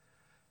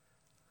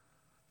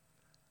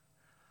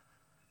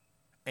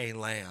a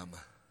lamb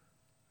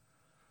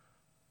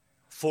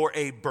for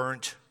a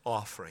burnt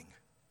offering.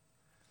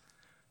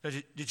 Now,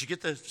 did you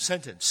get the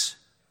sentence?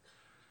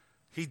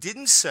 He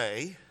didn't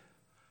say,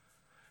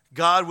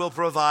 God will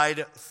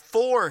provide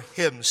for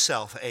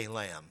himself a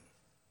lamb.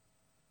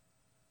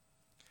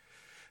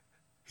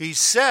 He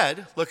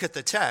said, look at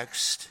the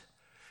text,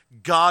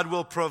 God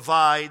will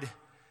provide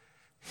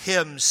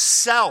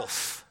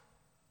himself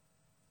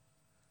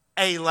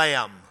a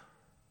lamb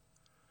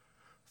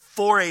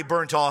for a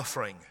burnt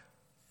offering.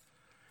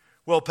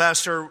 Well,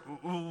 Pastor,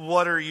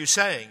 what are you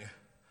saying?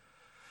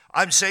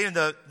 I'm saying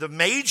the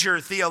major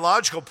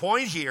theological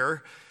point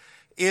here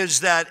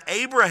is that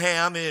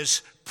Abraham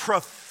is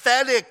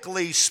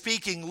prophetically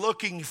speaking,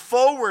 looking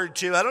forward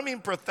to, I don't mean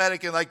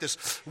prophetic in like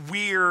this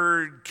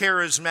weird,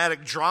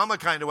 charismatic drama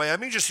kind of way. I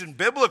mean just in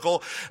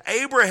biblical,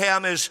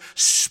 Abraham is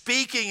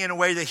speaking in a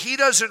way that he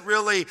doesn't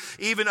really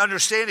even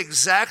understand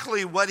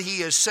exactly what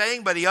he is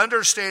saying, but he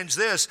understands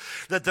this,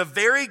 that the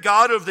very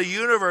God of the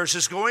universe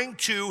is going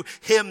to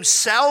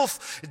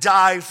himself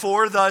die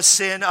for the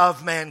sin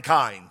of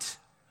mankind.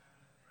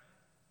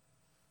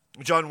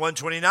 John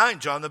 1:29,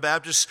 John the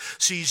Baptist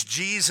sees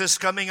Jesus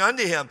coming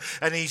unto him.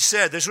 And he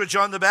said, this is what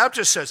John the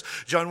Baptist says,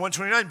 John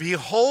 1:29,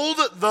 behold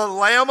the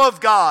Lamb of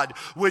God,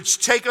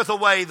 which taketh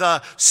away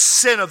the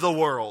sin of the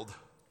world.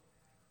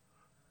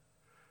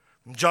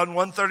 John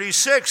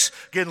 1:36,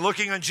 again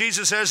looking on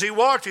Jesus as he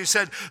walked, he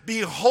said,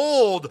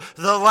 behold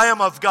the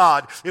Lamb of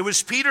God. It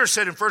was Peter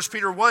said in 1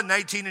 Peter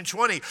 1:19 and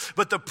 20,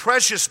 but the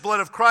precious blood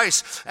of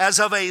Christ as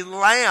of a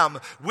lamb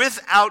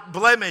without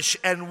blemish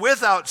and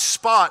without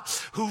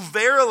spot, who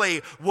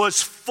verily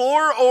was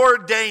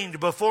foreordained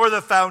before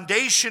the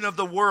foundation of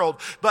the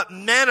world, but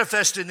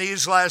manifest in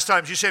these last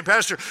times. You say,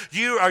 Pastor,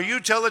 are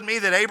you telling me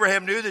that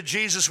Abraham knew that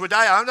Jesus would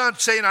die? I'm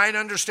not saying I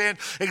understand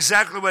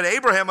exactly what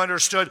Abraham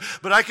understood,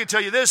 but I can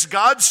tell you this,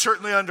 God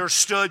certainly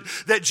understood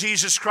that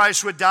Jesus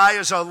Christ would die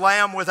as a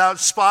lamb without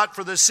spot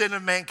for the sin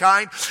of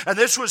mankind. And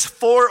this was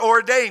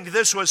foreordained.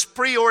 This was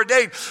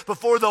preordained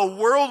before the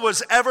world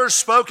was ever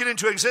spoken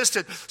into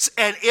existence.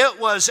 And it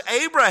was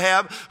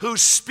Abraham who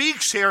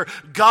speaks here.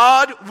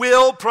 God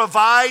will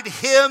provide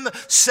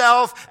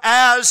himself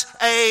as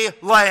a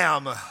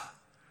lamb.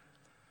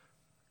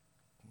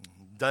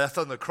 Death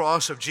on the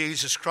cross of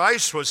Jesus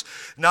Christ was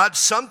not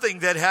something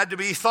that had to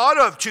be thought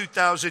of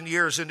 2,000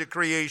 years into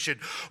creation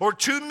or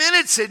 2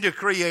 minutes into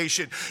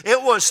creation.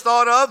 It was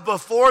thought of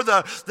before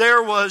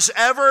there was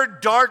ever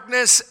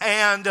darkness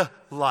and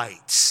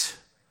light.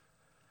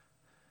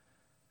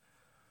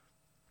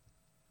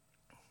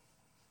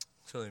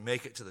 So they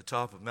make it to the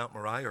top of Mount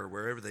Moriah or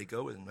wherever they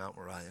go in Mount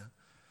Moriah.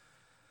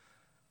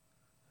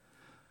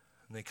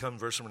 And they come,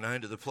 verse number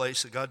 9, to the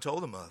place that God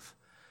told them of.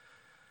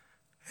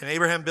 And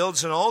Abraham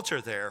builds an altar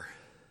there.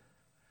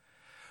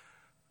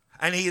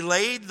 And he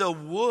laid the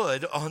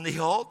wood on the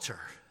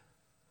altar.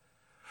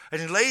 And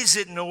he lays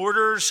it in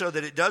order so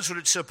that it does what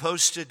it's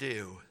supposed to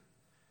do.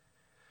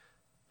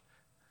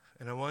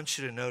 And I want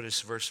you to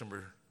notice verse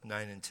number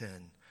 9 and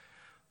 10.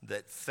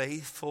 That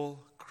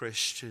faithful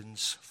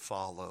Christians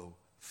follow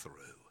through.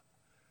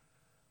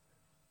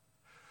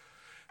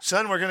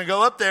 Son, we're going to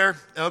go up there.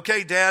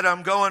 Okay, Dad,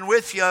 I'm going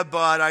with you,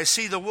 but I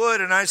see the wood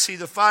and I see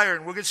the fire,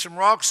 and we'll get some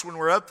rocks when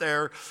we're up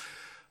there.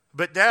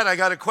 But, Dad, I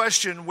got a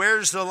question.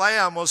 Where's the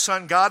lamb? Well,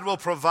 son, God will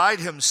provide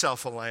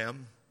himself a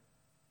lamb.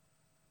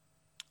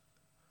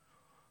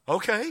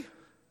 Okay.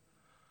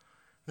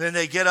 Then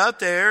they get up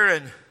there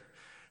and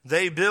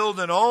they build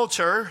an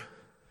altar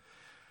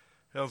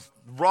of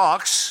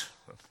rocks,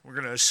 we're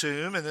going to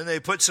assume, and then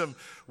they put some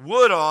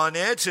wood on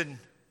it, and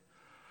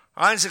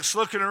Isaac's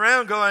looking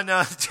around going,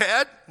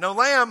 Dad, no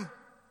lamb.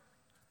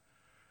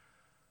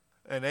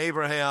 And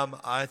Abraham,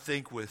 I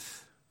think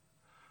with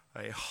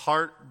a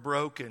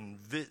heartbroken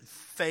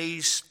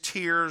face,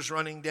 tears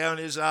running down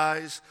his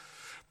eyes,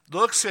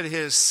 looks at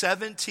his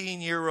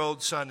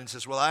 17-year-old son and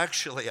says, well,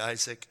 actually,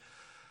 Isaac,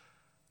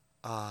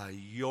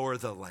 you're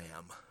the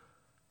lamb.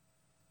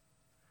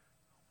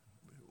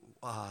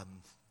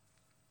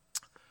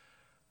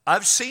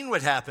 I've seen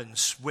what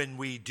happens when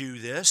we do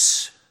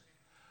this.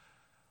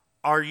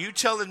 Are you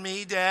telling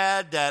me,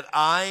 Dad, that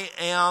I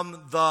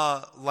am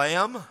the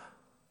lamb?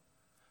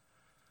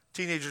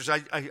 Teenagers,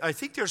 I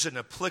think there's an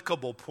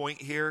applicable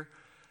point here,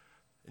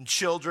 and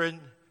children,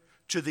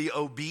 to the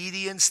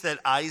obedience that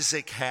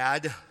Isaac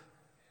had.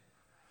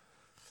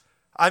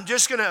 I'm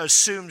just going to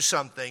assume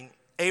something.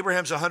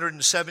 Abraham's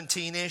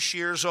 117-ish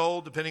years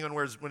old, depending on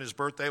when his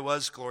birthday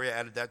was. Gloria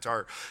added that to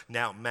our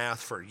now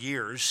math for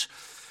years.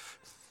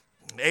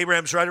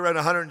 Abraham's right around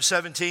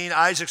 117.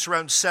 Isaac's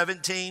around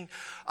 17.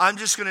 I'm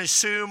just going to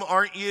assume,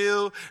 aren't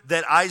you,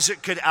 that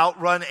Isaac could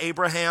outrun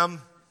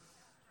Abraham?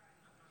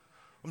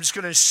 I'm just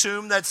going to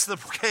assume that's the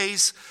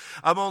case.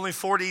 I'm only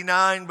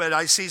 49, but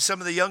I see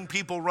some of the young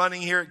people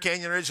running here at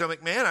Canyon Ridge. I'm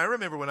like, man, I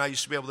remember when I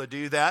used to be able to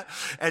do that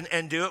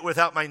and do it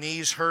without my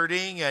knees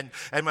hurting and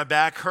my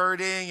back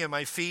hurting and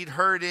my feet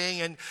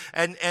hurting.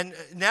 And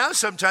now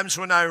sometimes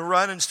when I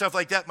run and stuff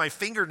like that, my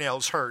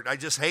fingernails hurt. I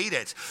just hate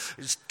it.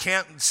 I just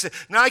can't.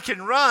 Now I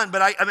can run,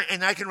 but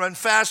I can run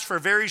fast for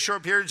very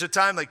short periods of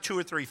time, like 2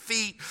 or 3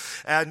 feet,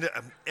 and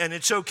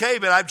it's okay.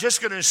 But I'm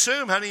just going to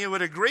assume, honey, you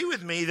would agree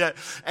with me that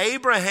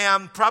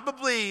Abraham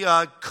probably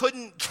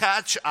couldn't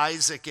catch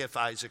Isaac if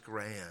Isaac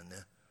ran.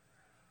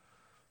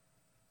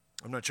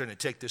 I'm not trying to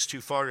take this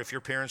too far. If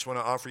your parents want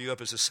to offer you up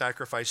as a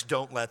sacrifice,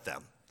 don't let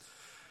them.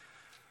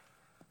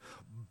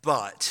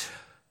 But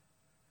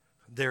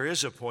there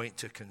is a point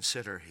to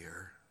consider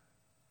here.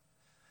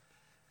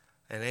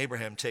 And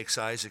Abraham takes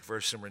Isaac,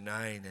 verse number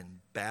 9, and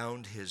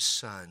bound his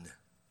son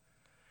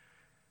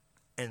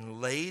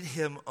and laid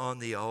him on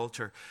the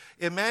altar.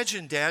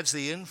 Imagine, dads,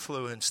 the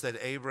influence that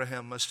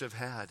Abraham must have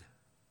had.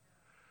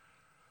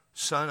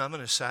 Son, I'm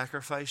going to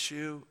sacrifice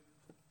you.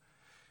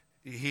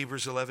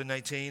 Hebrews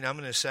 11:19. I'm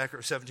going to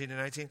sacrifice 17 and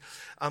 19.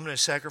 I'm going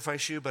to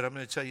sacrifice you, but I'm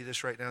going to tell you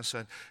this right now,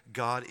 son.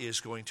 God is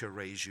going to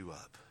raise you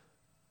up.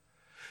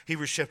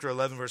 Hebrews chapter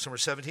 11, verse number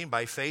 17.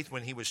 By faith,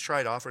 when he was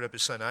tried, offered up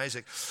his son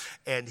Isaac,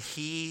 and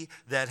he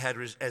that had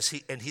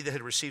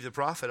received the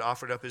prophet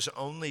offered up his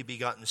only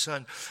begotten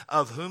son,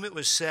 of whom it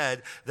was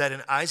said that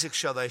in Isaac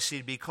shall thy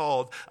seed be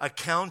called,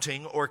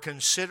 accounting or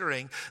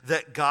considering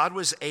that God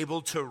was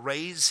able to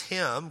raise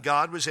him.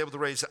 God was able to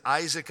raise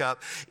Isaac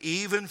up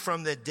even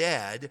from the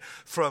dead,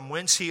 from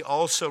whence he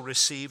also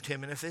received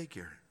him in a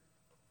figure.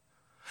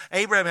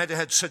 Abraham had to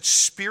have such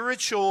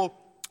spiritual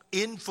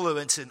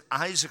influence in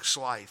Isaac's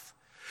life.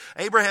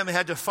 Abraham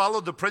had to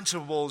follow the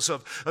principles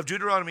of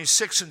Deuteronomy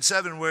 6 and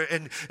 7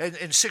 and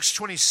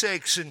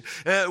 6:26.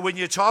 And when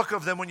you talk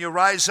of them, when you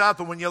rise up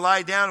and when you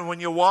lie down and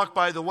when you walk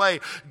by the way,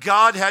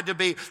 God had to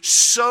be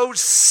so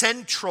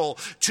central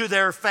to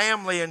their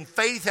family, and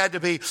faith had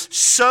to be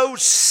so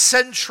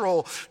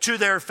central to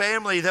their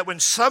family that when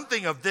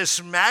something of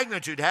this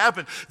magnitude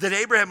happened, that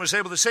Abraham was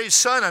able to say,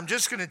 son, I'm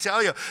just going to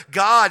tell you,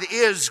 God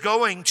is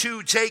going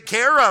to take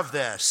care of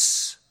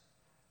this.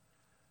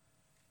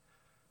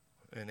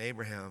 And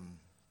Abraham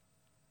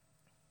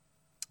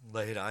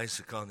laid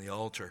Isaac on the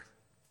altar.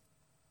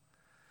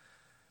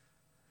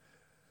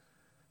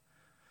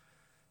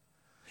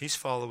 He's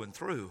following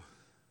through.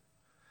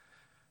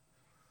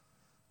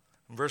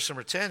 In verse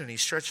number 10, and he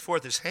stretched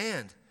forth his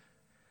hand,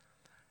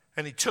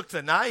 and he took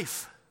the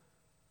knife.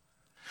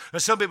 Now,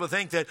 some people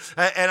think that,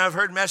 and I've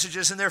heard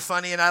messages, and they're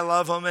funny, and I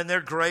love them, and they're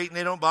great, and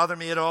they don't bother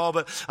me at all,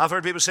 but I've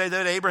heard people say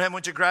that Abraham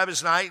went to grab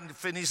his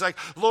knife, and he's like,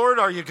 Lord,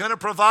 are you going to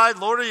provide?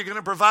 Lord, are you going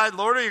to provide?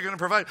 Lord, are you going to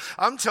provide?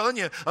 I'm telling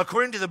you,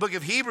 according to the book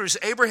of Hebrews,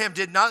 Abraham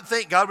did not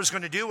think God was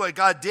going to do what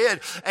God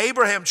did.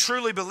 Abraham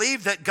truly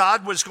believed that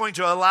God was going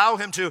to allow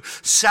him to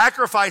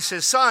sacrifice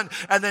his son,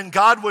 and then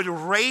God would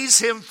raise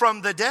him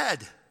from the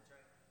dead.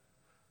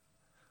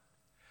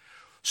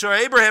 So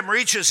Abraham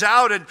reaches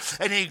out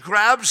and he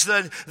grabs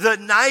the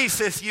knife,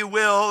 if you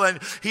will, and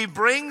he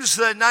brings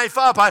the knife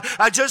up.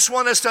 I just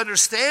want us to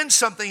understand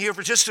something here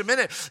for just a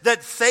minute,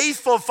 that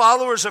faithful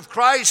followers of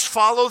Christ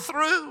follow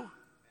through.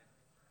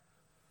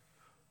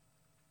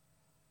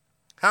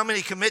 How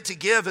many commit to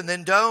give and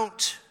then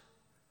don't?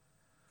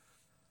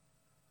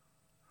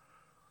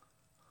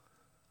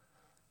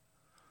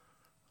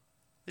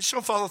 They just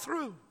don't follow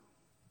through.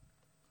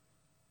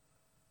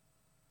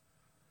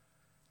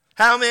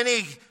 How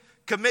many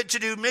commit to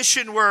do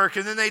mission work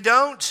and then they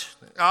don't?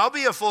 I'll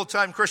be a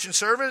full-time Christian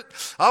servant.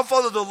 I'll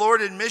follow the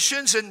Lord in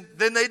missions, and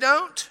then they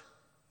don't.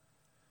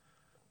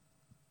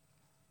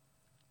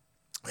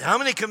 How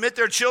many commit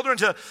their children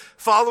to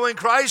following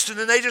Christ and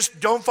then they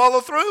just don't follow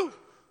through?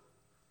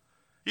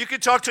 You can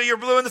talk till you're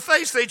blue in the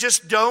face. They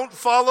just don't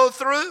follow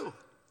through.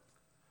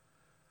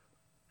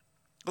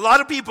 A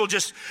lot of people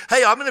just,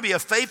 hey, I'm going to be a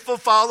faithful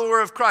follower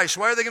of Christ.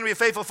 Why are they going to be a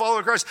faithful follower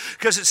of Christ?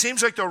 Because it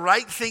seems like the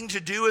right thing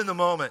to do in the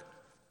moment.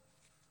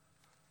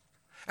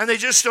 And they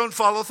just don't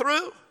follow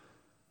through.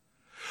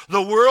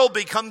 The world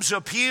becomes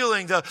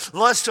appealing, the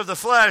lust of the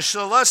flesh,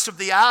 the lust of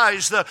the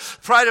eyes, the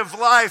pride of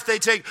life. They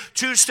take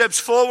 2 steps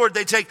forward,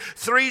 they take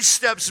 3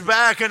 steps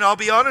back. And I'll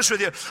be honest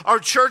with you, our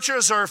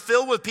churches are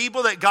filled with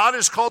people that God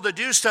has called to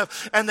do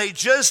stuff, and they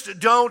just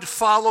don't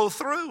follow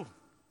through.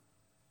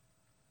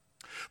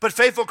 But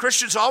faithful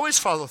Christians always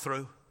follow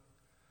through.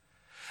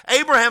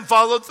 Abraham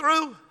followed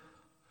through.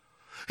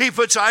 He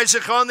puts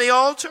Isaac on the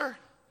altar.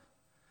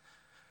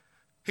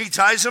 He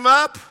ties him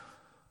up,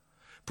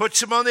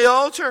 puts him on the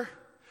altar,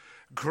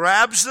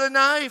 grabs the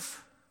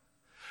knife,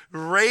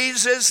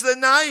 raises the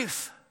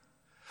knife.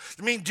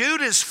 I mean,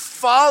 dude is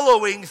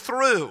following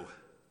through.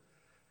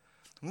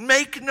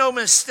 Make no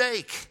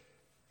mistake.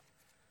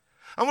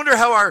 I wonder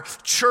how our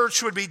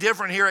church would be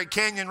different here at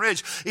Canyon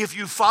Ridge if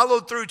you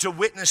followed through to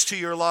witness to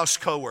your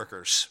lost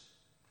coworkers.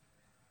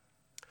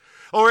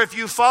 Or if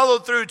you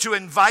followed through to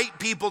invite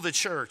people to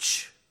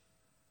church.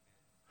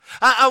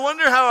 I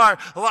wonder how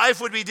our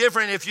life would be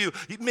different if you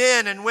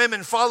men and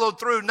women followed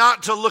through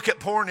not to look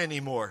at porn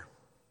anymore.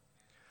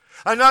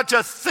 And not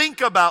to think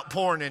about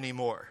porn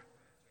anymore.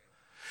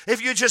 If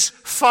you just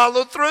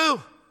followed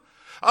through.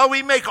 Oh,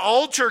 we make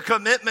altar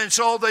commitments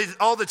all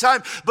the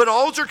time, but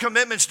altar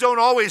commitments don't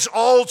always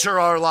alter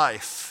our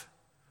life.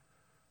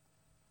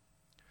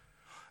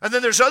 And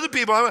then there's other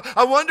people.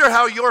 I wonder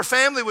how your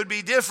family would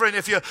be different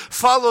if you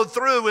followed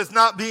through with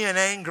not being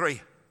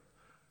angry.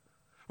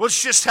 Well,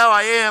 it's just how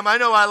I am. I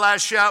know I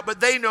lash out, but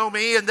they know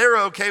me and they're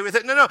okay with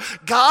it. No,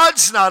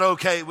 God's not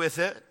okay with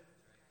it.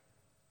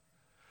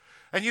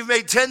 And you've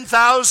made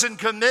 10,000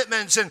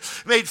 commitments and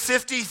made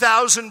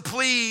 50,000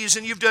 pleas,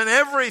 and you've done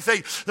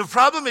everything. The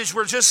problem is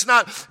we're just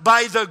not,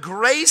 by the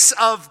grace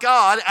of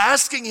God,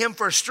 asking Him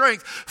for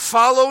strength,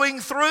 following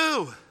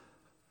through.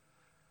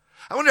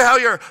 I wonder how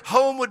your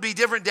home would be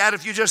different, Dad,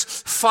 if you just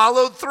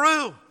followed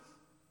through.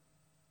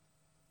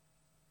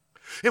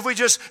 If we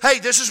just, hey,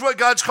 this is what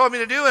God's called me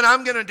to do, and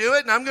I'm going to do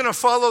it, and I'm going to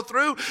follow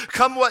through.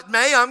 Come what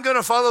may, I'm going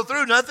to follow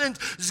through. Nothing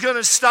is going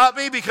to stop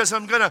me because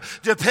I'm going to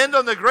depend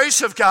on the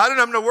grace of God, and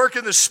I'm going to work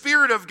in the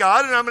Spirit of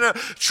God, and I'm going to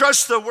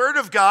trust the Word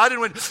of God. And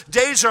when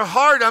days are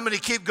hard, I'm going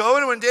to keep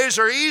going. And when days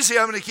are easy,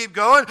 I'm going to keep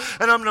going.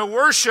 And I'm going to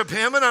worship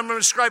Him, and I'm going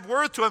to ascribe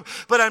worth to Him.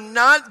 But I'm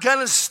not going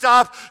to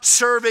stop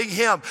serving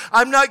Him.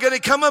 I'm not going to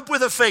come up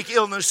with a fake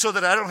illness so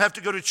that I don't have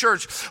to go to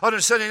church on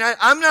a Sunday night.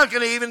 I'm not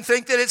going to even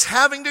think that it's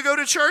having to go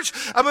to church.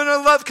 I'm going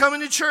to love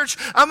coming to church.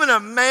 I'm going to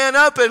man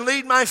up and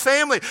lead my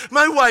family.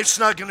 My wife's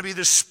not going to be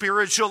the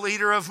spiritual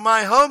leader of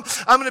my home.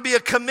 I'm going to be a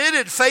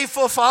committed,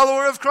 faithful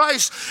follower of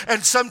Christ.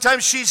 And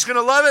sometimes she's going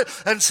to love it,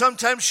 and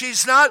sometimes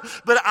she's not,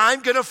 but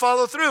I'm going to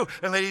follow through.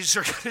 And ladies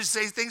are going to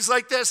say things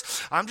like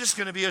this: I'm just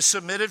going to be a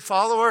submitted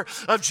follower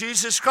of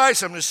Jesus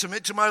Christ. I'm going to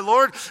submit to my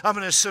Lord. I'm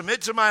going to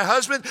submit to my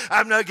husband.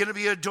 I'm not going to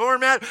be a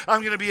doormat.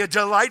 I'm going to be a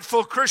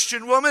delightful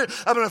Christian woman.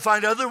 I'm going to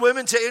find other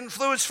women to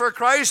influence for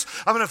Christ.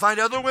 I'm going to find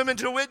other women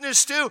to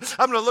witness to.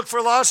 I'm going to look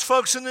for lost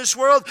folks in this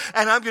world,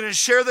 and I'm going to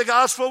share the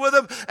gospel with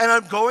them, and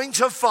I'm going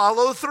to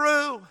follow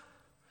through.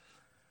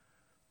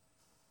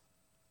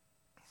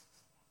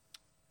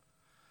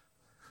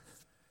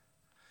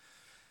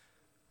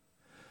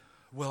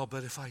 Well,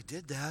 but if I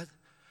did that,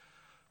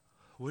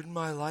 wouldn't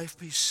my life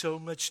be so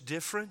much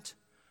different?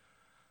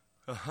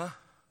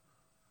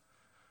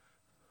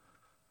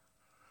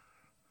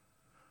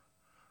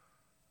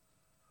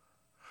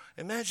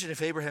 Imagine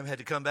if Abraham had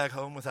to come back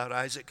home without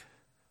Isaac.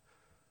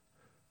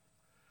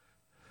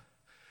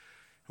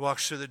 He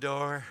walks through the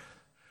door.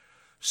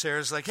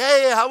 Sarah's like,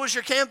 hey, how was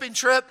your camping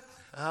trip?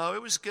 Oh,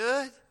 it was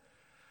good.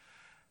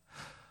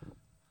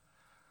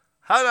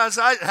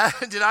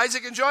 Did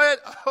Isaac enjoy it?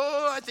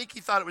 Oh, I think he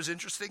thought it was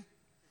interesting.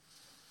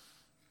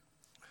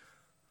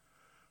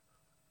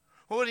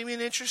 Well, what do you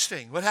mean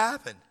interesting? What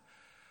happened?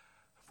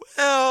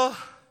 Well,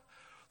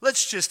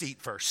 let's just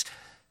eat first.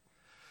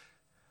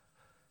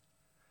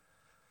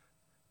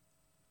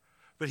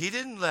 But he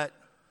didn't let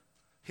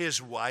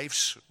his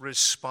wife's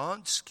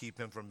response keep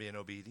him from being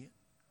obedient.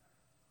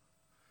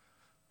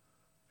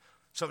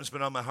 Something's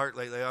been on my heart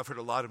lately. I've heard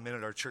a lot of men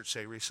at our church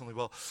say recently,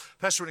 well,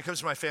 Pastor, when it comes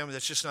to my family,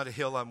 that's just not a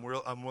hill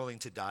I'm willing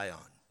to die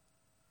on.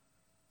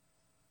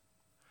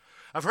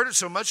 I've heard it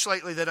so much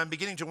lately that I'm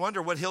beginning to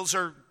wonder what hills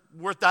are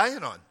worth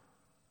dying on.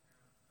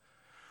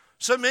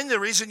 Some men, the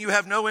reason you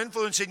have no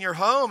influence in your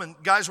home,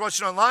 and guys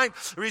watching online,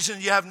 the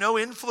reason you have no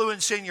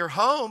influence in your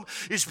home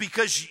is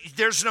because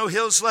there's no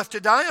hills left to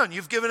die on.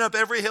 You've given up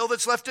every hill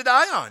that's left to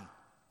die on.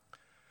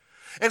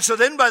 And so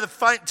then by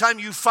the time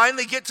you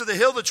finally get to the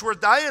hill that's worth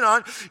dying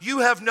on, you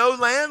have no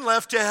land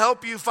left to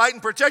help you fight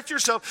and protect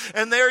yourself.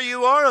 And there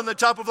you are on the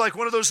top of like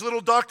one of those little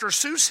Dr.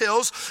 Seuss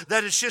hills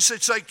that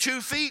it's like 2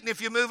 feet. And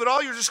if you move at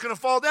all, you're just going to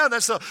fall down.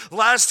 That's the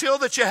last hill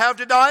that you have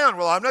to die on.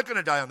 Well, I'm not going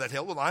to die on that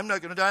hill. Well, I'm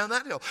not going to die on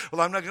that hill.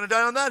 Well, I'm not going to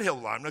die on that hill.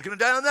 Well, I'm not going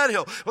to die on that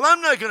hill. Well,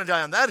 I'm not going to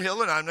die on that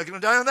hill. And I'm not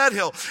going to die on that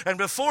hill. And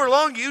before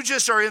long, you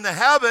just are in the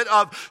habit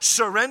of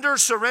surrender,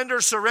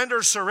 surrender,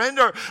 surrender,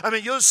 surrender. I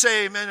mean, you'll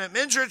say, man, at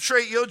men's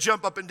retreat, you'll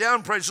jump up and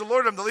down, praise the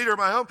Lord, I'm the leader of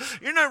my home.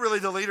 You're not really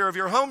the leader of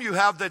your home. You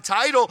have the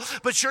title,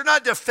 but you're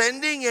not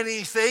defending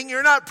anything.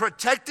 You're not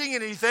protecting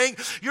anything.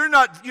 You're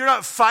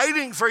not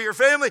fighting for your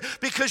family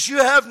because you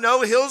have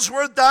no hills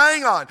worth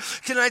dying on.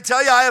 Can I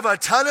tell you, I have a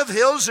ton of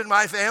hills in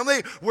my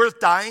family worth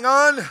dying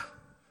on?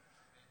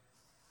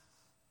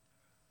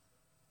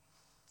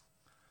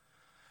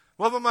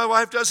 Well, but my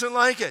wife doesn't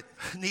like it.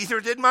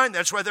 Neither did mine.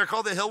 That's why they're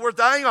called the hill worth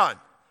dying on.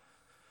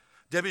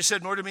 Debbie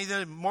said more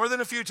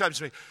than a few times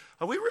to me,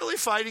 are we really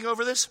fighting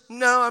over this?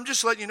 No, I'm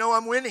just letting you know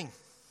I'm winning.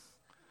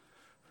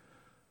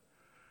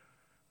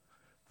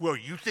 Well,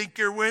 you think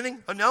you're winning?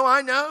 Oh, no,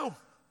 I know.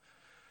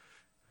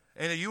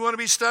 And if you want to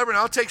be stubborn,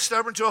 I'll take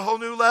stubborn to a whole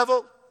new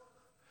level.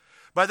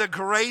 By the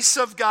grace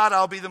of God,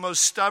 I'll be the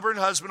most stubborn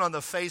husband on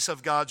the face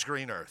of God's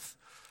green earth.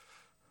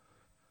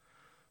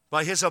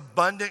 By His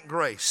abundant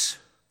grace.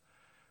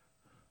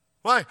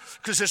 Why?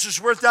 Because this is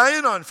worth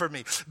dying on for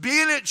me.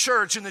 Being at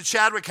church in the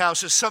Chadwick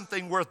house is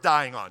something worth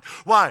dying on.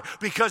 Why?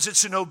 Because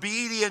it's an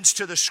obedience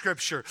to the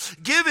Scripture.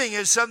 Giving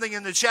is something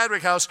in the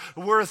Chadwick house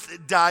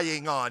worth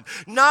dying on.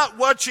 Not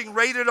watching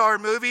rated R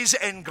movies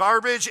and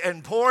garbage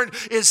and porn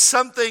is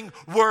something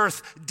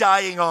worth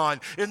dying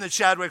on in the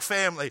Chadwick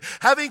family.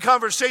 Having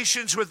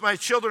conversations with my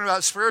children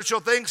about spiritual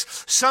things,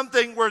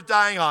 something worth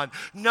dying on.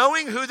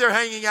 Knowing who they're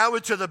hanging out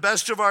with to the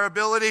best of our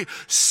ability,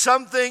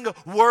 something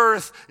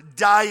worth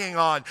dying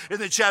on in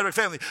the Chadwick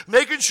family.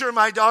 Making sure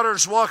my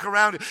daughters walk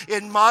around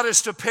in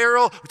modest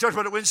apparel. We talked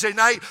about it Wednesday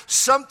night.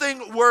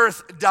 Something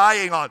worth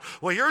dying on.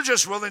 Well, you're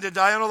just willing to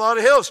die on a lot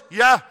of hills.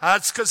 Yeah,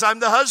 that's because I'm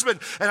the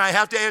husband and I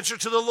have to answer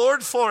to the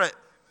Lord for it.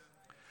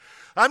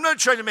 I'm not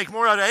trying to make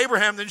more out of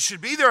Abraham than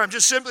should be there. I'm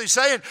just simply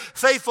saying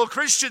faithful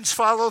Christians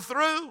follow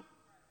through.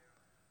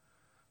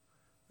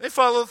 They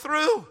follow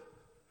through.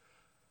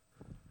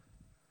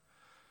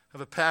 I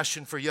have a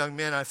passion for young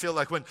men. I feel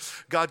like when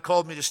God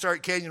called me to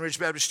start Canyon Ridge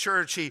Baptist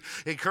Church, He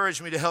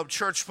encouraged me to help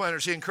church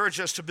planters. He encouraged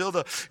us to build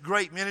a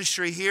great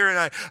ministry here,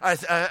 and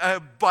I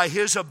by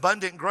His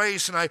abundant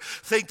grace, and I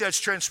think that's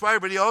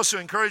transpired, but He also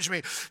encouraged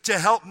me to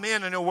help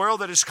men in a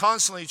world that is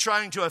constantly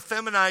trying to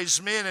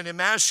effeminize men and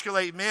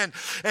emasculate men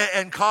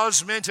and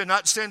cause men to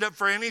not stand up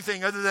for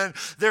anything other than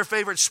their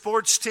favorite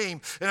sports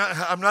team. And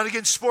I'm not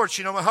against sports,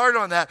 you know my heart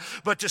on that,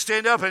 but to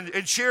stand up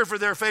and cheer for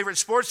their favorite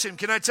sports team.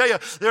 Can I tell you,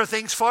 there are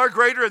things far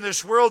greater in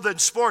this world than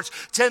sports,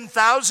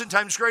 10,000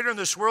 times greater in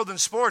this world than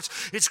sports.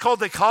 It's called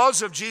the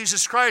cause of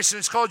Jesus Christ, and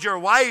it's called your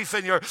wife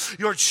and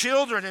your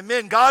children and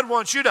men. God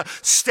wants you to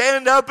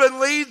stand up and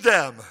lead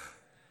them.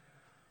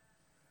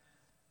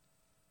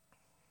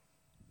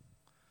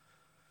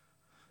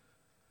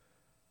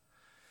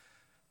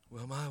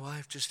 Well, my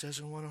wife just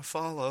doesn't want to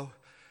follow.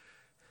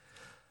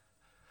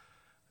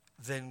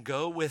 Then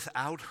go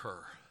without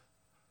her.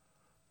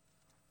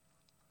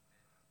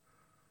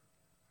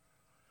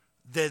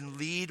 Then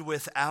lead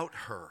without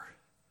her.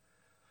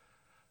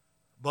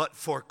 But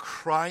for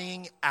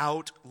crying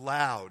out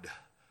loud,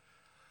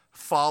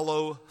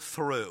 follow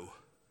through.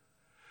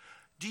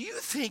 Do you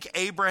think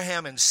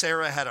Abraham and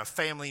Sarah had a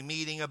family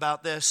meeting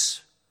about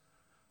this?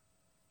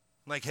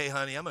 Like, hey,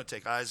 honey, I'm going to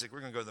take Isaac. We're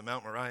going to go to the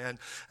Mount Moriah, and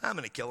I'm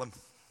going to kill him.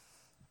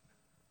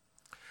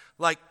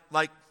 Like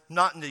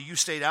not in the you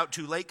stayed out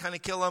too late kind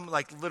of kill him.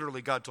 Like,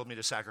 literally, God told me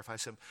to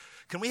sacrifice him.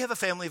 Can we have a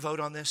family vote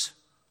on this?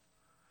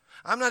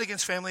 I'm not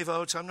against family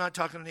votes. I'm not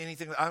talking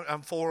anything.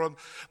 I'm for them.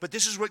 But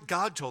this is what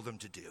God told them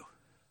to do.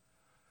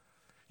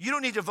 You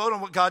don't need to vote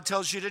on what God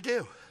tells you to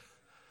do.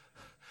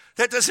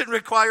 That doesn't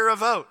require a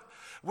vote.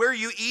 Where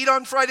you eat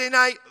on Friday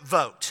night,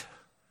 vote.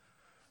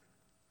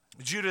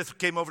 Judith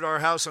came over to our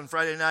house on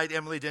Friday night.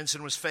 Emily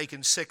Denson was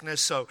faking sickness,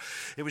 so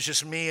it was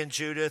just me and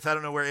Judith. I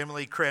don't know where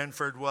Emily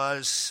Cranford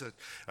was.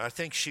 I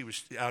think she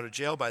was out of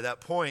jail by that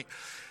point.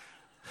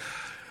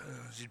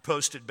 She'd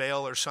posted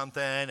bail or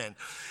something,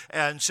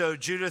 and so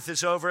Judith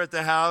is over at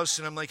the house,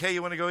 and I'm like, hey,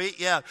 you want to go eat?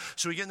 Yeah.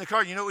 So we get in the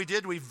car. You know what we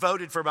did? We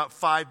voted for about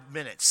 5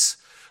 minutes.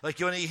 Like,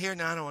 you want to eat here?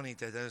 No, I don't want to eat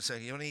that. That doesn't sound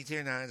good. You want to eat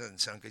here? No, that doesn't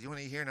sound good. You want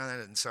to eat here? No, that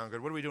doesn't sound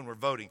good. What are we doing? We're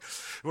voting.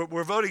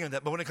 We're voting on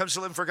that. But when it comes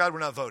to living for God, we're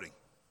not voting.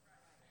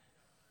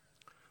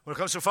 When it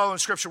comes to following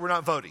Scripture, we're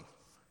not voting.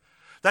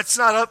 That's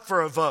not up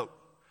for a vote.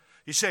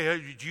 You say,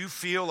 hey, do you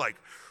feel like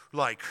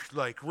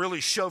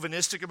really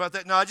chauvinistic about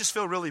that? No, I just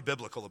feel really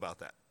biblical about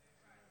that.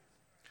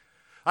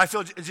 I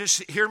feel,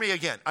 just hear me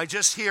again. I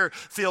just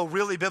feel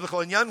really biblical.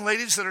 And young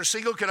ladies that are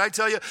single, can I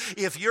tell you,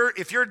 if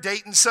you're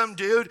dating some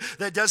dude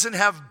that doesn't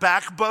have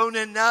backbone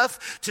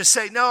enough to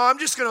say, no, I'm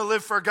just going to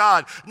live for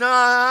God. No,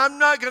 I'm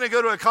not going to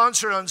go to a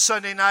concert on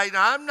Sunday night.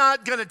 I'm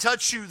not going to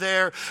touch you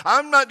there.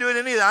 I'm not doing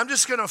any of that. I'm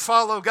just going to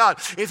follow God.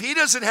 If he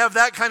doesn't have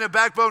that kind of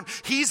backbone,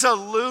 he's a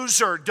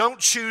loser. Don't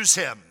choose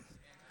him.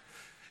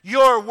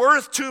 You're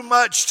worth too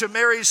much to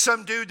marry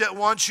some dude that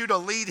wants you to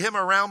lead him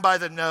around by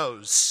the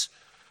nose.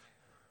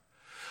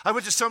 I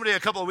went to somebody a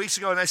couple of weeks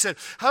ago and I said,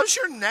 how's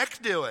your neck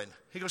doing?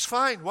 He goes,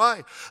 fine.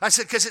 Why? I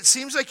said, because it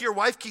seems like your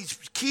wife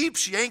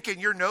keeps yanking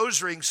your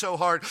nose ring so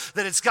hard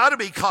that it's got to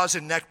be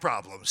causing neck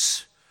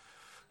problems.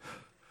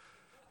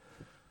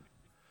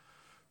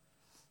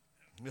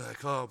 You're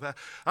like, oh,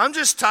 I'm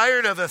just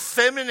tired of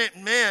effeminate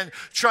men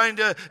trying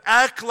to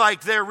act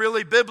like they're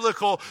really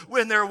biblical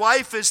when their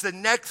wife is the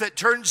neck that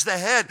turns the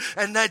head,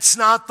 and that's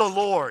not the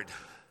Lord.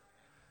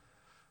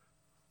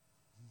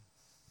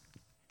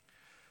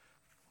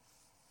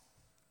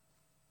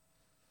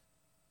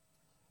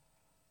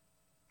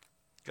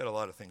 Got a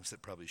lot of things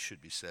that probably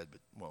should be said, but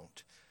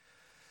won't.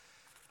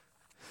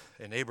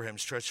 And Abraham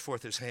stretched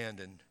forth his hand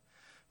in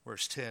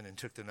verse 10 and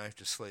took the knife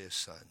to slay his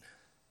son.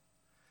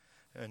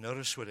 And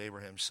notice what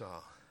Abraham saw,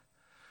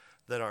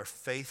 that our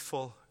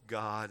faithful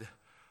God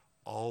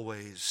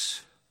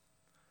always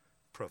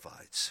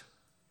provides.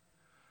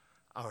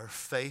 Our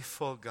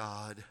faithful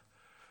God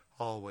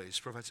always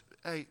provides.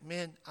 Hey,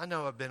 man, I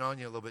know I've been on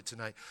you a little bit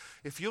tonight.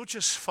 If you'll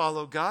just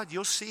follow God,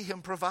 you'll see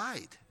him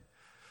provide.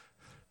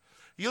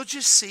 You'll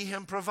just see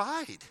him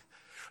provide.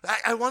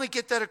 I want to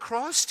get that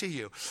across to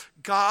you.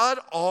 God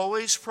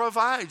always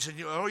provides. And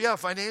oh yeah,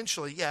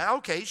 financially. Yeah,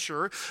 okay,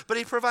 sure. But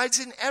he provides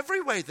in every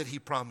way that he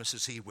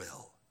promises he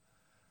will.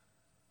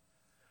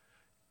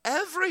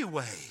 Every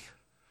way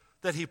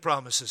that he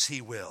promises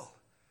he will.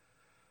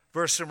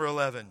 Verse number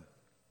 11.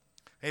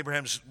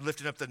 Abraham's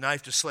lifting up the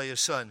knife to slay his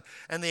son.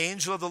 And the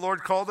angel of the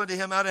Lord called unto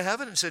him out of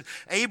heaven and said,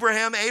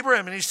 Abraham,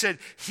 Abraham. And he said,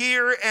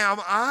 here am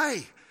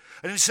I.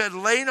 And he said,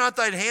 lay not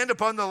thine hand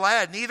upon the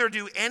lad, neither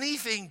do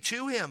anything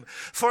to him.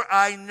 For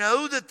I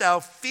know that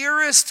thou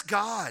fearest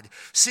God,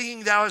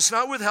 seeing thou hast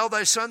not withheld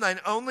thy son, thine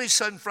only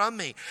son, from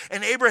me.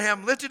 And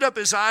Abraham lifted up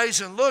his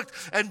eyes and looked,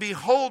 and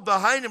behold,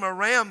 behind him a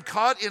ram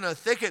caught in a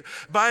thicket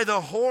by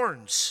the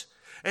horns.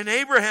 And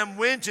Abraham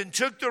went and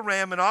took the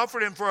ram and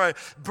offered him for a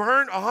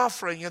burnt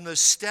offering in the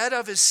stead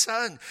of his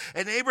son.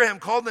 And Abraham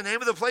called the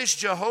name of the place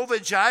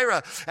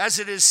Jehovah-Jireh, as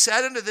it is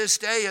said unto this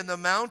day, in the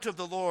mount of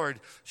the Lord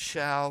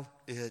shall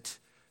it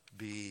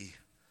be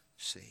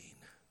seen.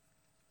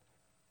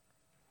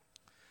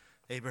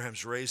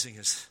 Abraham's raising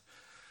his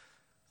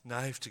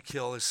knife to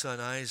kill his son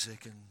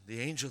Isaac, and the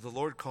angel of the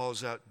Lord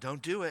calls out,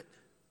 don't do it.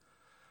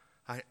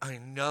 I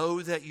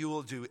know that you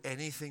will do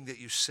anything that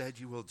you said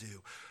you will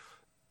do.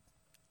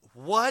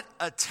 What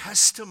a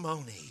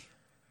testimony.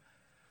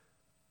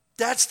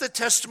 That's the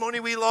testimony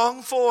we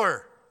long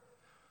for.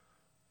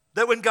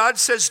 That when God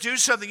says do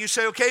something, you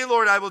say, okay,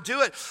 Lord, I will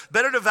do it.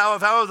 Better to vow a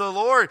vow of the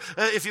Lord.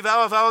 If you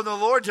vow a vow of the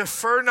Lord,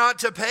 defer not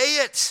to pay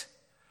it.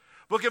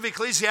 Book of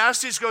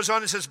Ecclesiastes goes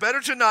on and says,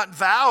 better to not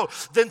vow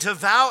than to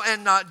vow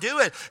and not do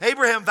it.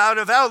 Abraham vowed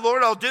a vow,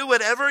 Lord, I'll do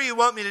whatever you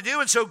want me to do.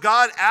 And so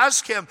God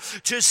asked him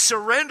to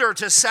surrender,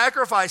 to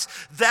sacrifice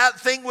that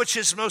thing which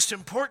is most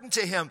important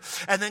to him.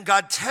 And then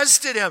God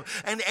tested him,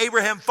 and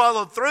Abraham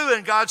followed through.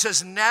 And God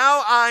says,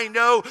 now I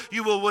know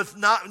you will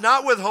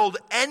not withhold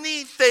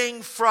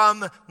anything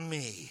from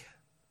me.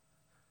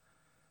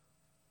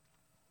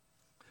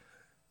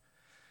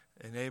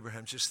 And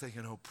Abraham's just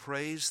thinking, oh,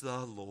 praise the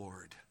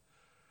Lord.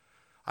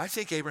 I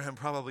think Abraham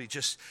probably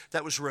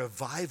that was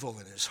revival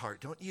in his heart,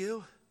 don't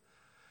you?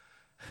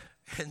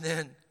 And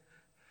then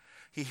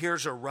he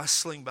hears a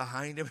rustling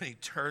behind him, and he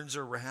turns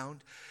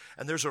around,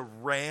 and there's a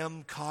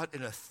ram caught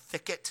in a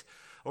thicket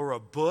or a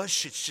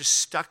bush. It's just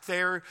stuck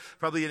there,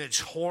 probably in its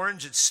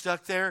horns, it's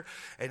stuck there.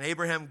 And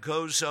Abraham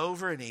goes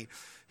over, and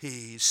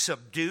he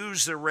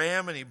subdues the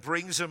ram, and he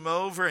brings him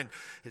over, and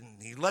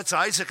he lets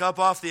Isaac up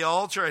off the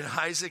altar, and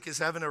Isaac is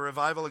having a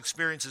revival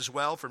experience as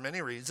well for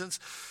many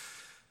reasons.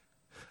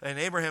 And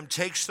Abraham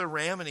takes the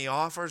ram and he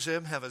offers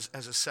him as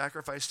a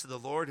sacrifice to the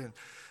Lord. And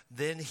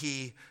then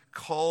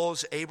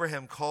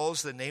Abraham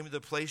calls the name of the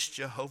place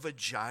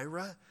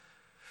Jehovah-Jireh.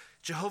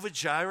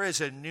 Jehovah-Jireh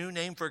is a new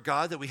name for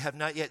God that we have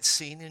not yet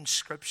seen in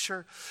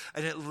Scripture.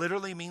 And it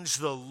literally means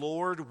the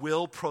Lord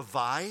will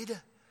provide.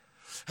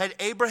 Had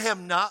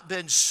Abraham not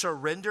been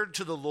surrendered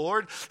to the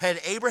Lord, had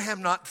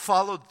Abraham not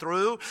followed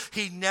through,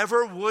 he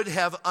never would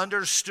have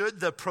understood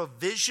the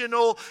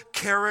provisional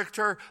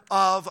character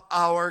of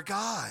our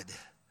God.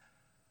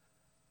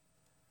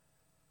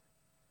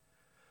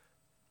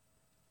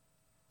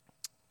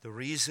 The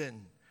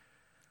reason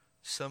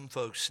some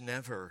folks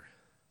never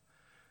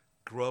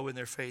grow in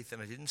their faith,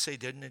 and I didn't say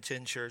didn't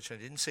attend church, and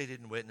I didn't say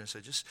didn't witness,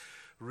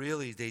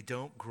 they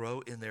don't grow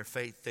in their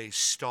faith, they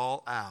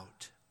stall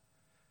out,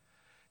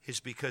 is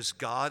because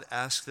God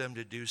asks them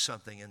to do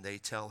something and they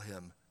tell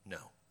him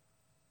no.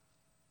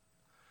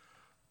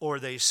 Or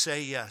they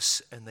say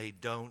yes and they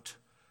don't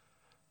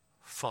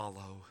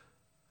follow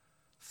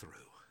through.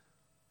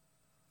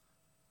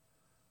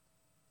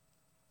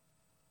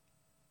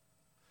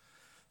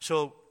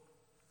 So,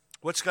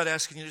 what's God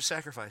asking you to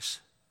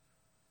sacrifice?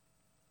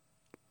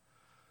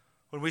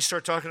 When we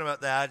start talking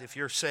about that, if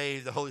you're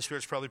saved, the Holy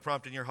Spirit's probably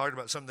prompting your heart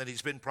about something that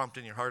he's been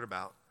prompting your heart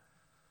about.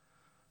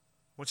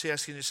 What's he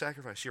asking you to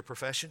sacrifice? Your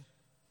profession?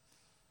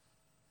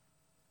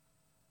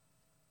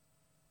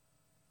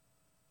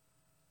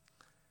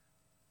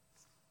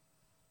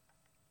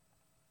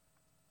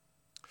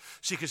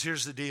 See, because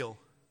here's the deal.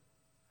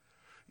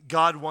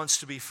 God wants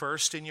to be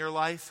first in your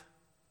life,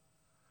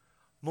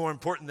 more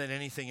important than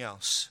anything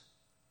else.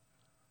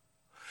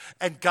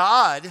 And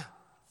God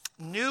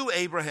knew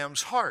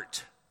Abraham's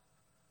heart,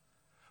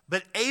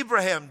 but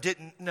Abraham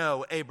didn't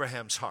know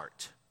Abraham's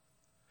heart.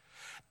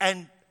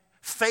 And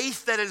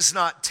faith that is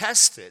not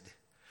tested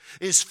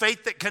is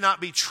faith that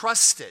cannot be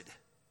trusted.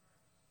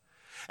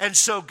 And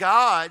so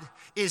God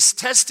is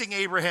testing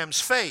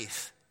Abraham's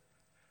faith.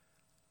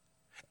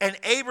 And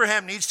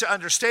Abraham needs to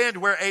understand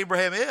where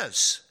Abraham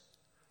is.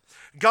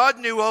 God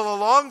knew all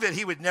along that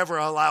he would never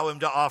allow him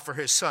to offer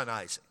his son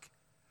Isaac.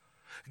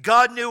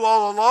 God knew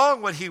all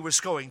along what he was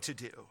going to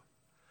do.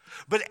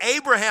 But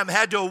Abraham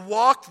had to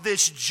walk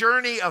this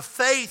journey of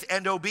faith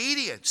and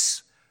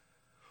obedience,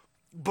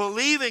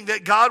 believing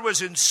that God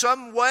was in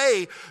some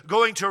way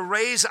going to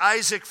raise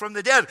Isaac from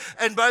the dead.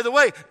 And by the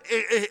way,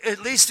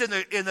 at least in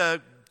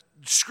the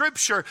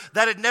Scripture,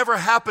 that had never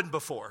happened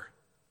before.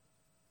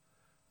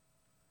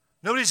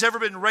 Nobody's ever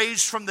been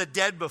raised from the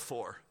dead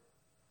before.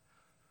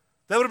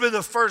 That would have been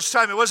the first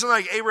time. It wasn't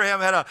like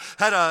Abraham had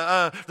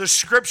the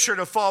Scripture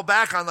to fall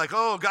back on, like,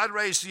 oh, God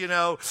raised,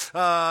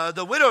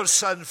 the widow's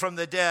son from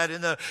the dead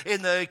in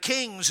the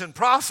kings and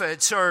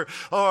prophets, or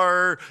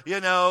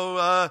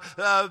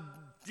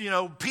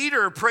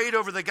Peter prayed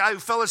over the guy who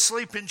fell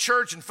asleep in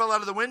church and fell out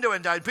of the window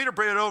and died. Peter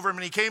prayed over him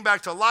and he came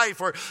back to life.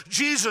 Or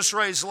Jesus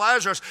raised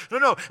Lazarus.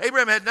 No,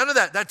 Abraham had none of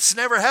that. That's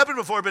never happened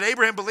before, but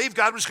Abraham believed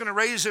God was going to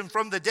raise him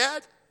from the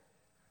dead.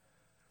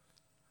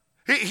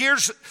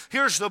 Here's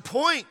the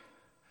point.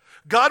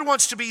 God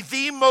wants to be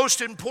the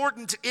most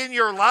important in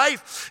your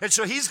life. And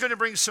so he's going to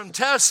bring some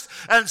tests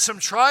and some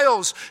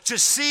trials to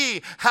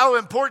see how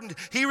important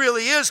he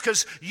really is,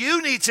 because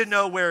you need to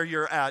know where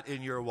you're at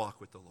in your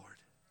walk with the Lord.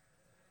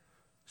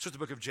 That's what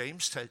the book of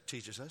James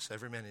teaches us.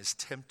 Every man is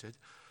tempted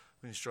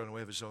when he's drawn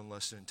away of his own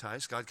lust and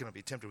enticed. God cannot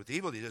be tempted with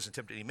evil. He doesn't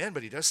tempt any man,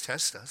 but he does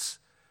test us.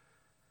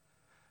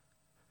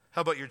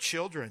 How about your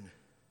children?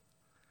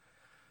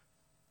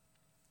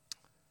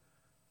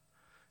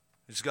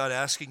 Is God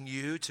asking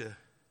you to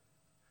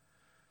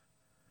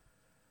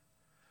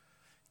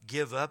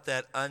give up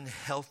that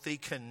unhealthy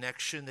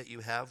connection that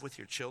you have with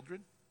your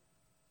children?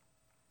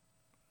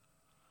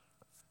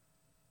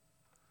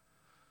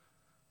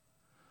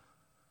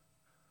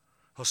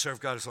 I'll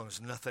serve God as long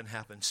as nothing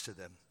happens to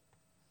them.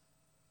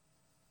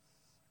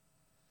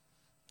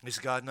 Is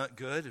God not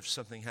good if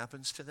something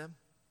happens to them?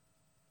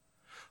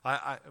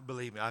 I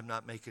believe me, I'm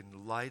not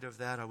making light of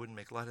that. I wouldn't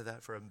make light of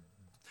that for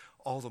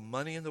all the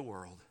money in the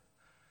world.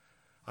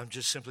 I'm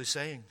just simply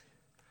saying,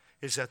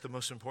 is that the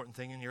most important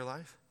thing in your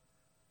life?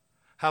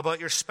 How about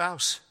your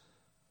spouse?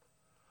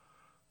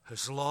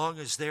 As long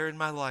as they're in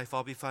my life,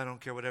 I'll be fine. I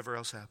don't care whatever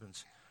else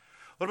happens.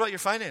 What about your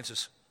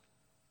finances?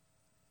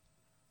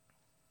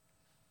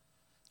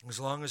 As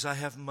long as I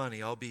have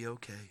money, I'll be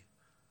okay.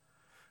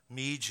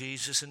 Me,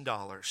 Jesus, and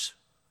dollars.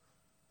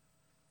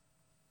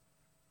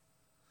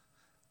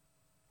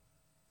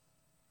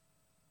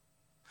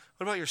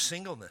 What about your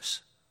singleness?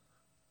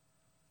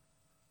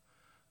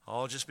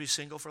 I'll just be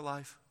single for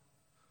life.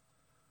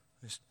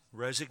 This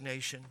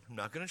resignation. I'm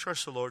not going to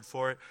trust the Lord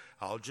for it.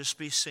 I'll just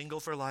be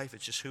single for life.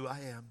 It's just who I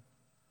am.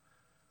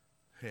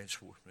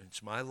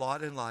 It's my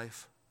lot in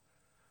life.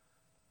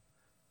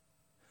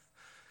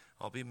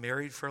 I'll be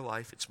married for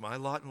life. It's my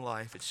lot in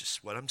life. It's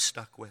just what I'm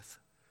stuck with.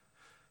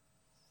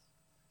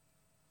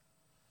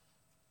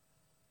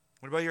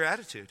 What about your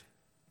attitude?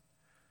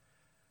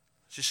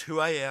 It's just who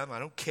I am. I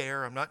don't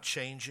care. I'm not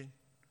changing.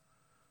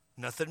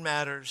 Nothing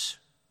matters.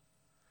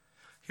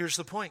 Here's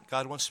the point.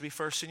 God wants to be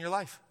first in your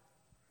life.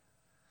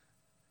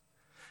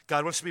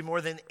 God wants to be more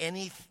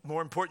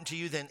important to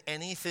you than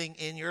anything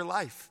in your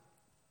life.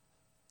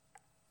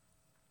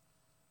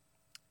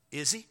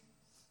 Is he?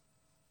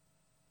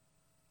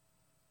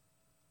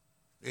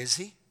 Is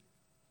he?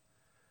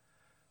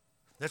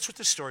 That's what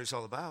this story is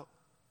all about.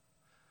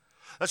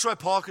 That's why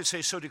Paul could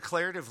say so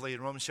declaratively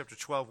in Romans chapter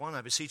 12:1,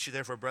 I beseech you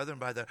therefore, brethren,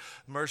 by the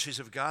mercies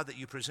of God, that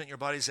you present your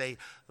bodies a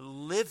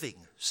living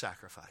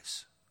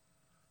sacrifice.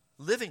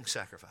 Living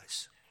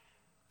sacrifice.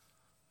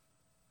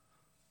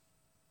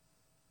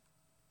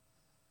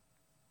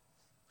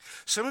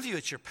 Some of you,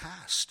 it's your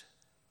past.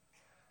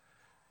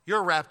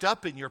 You're wrapped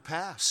up in your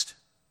past.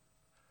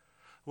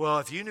 Well,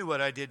 if you knew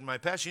what I did in my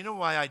past, you know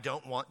why I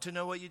don't want to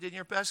know what you did in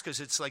your past? Because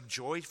it's like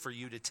joy for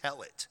you to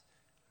tell it.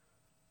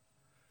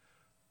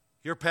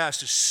 Your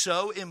past is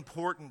so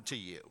important to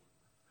you.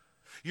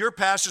 Your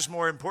past is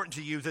more important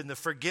to you than the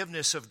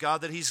forgiveness of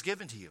God that he's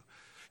given to you.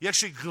 You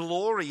actually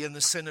glory in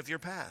the sin of your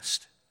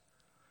past.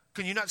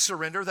 Can you not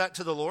surrender that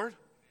to the Lord?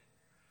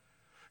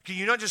 Can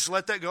you not just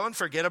let that go and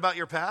forget about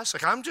your past?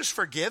 Like, I'm just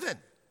forgiven.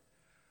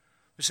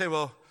 You say,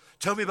 well,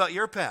 tell me about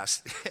your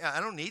past.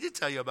 I don't need to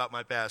tell you about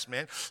my past,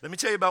 man. Let me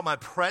tell you about my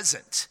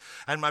present.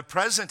 And my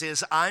present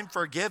is I'm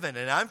forgiven,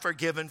 and I'm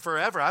forgiven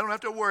forever. I don't have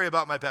to worry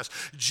about my past.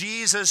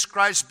 Jesus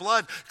Christ's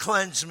blood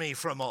cleansed me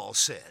from all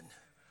sin.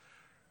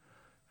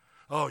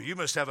 Oh, you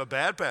must have a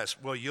bad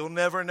past. Well, you'll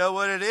never know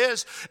what it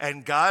is,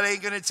 and God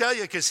ain't going to tell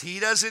you because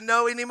he doesn't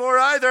know anymore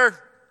either.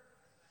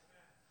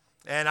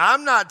 And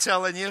I'm not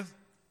telling you.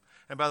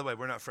 And by the way,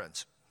 we're not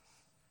friends.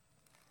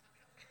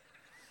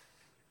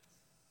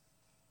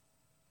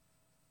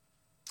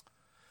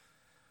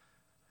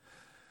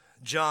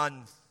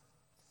 John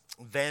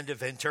Van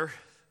Deventer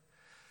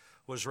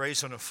was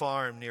raised on a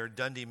farm near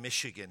Dundee,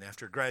 Michigan.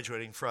 After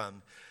graduating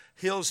from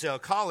Hillsdale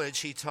College,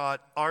 he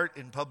taught art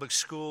in public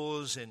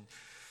schools in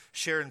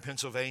Sharon,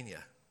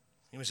 Pennsylvania.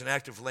 He was an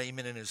active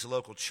layman in his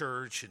local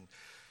church and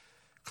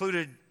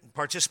included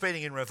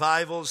participating in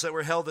revivals that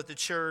were held at the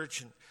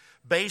church. And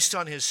based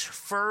on his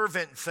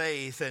fervent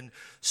faith and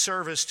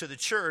service to the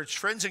church,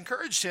 friends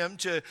encouraged him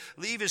to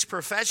leave his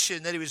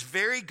profession that he was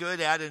very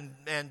good at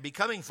and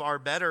becoming far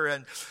better,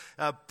 and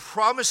a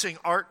promising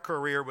art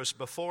career was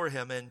before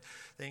him, and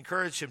they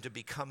encouraged him to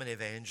become an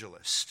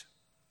evangelist.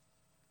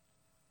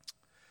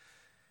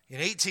 In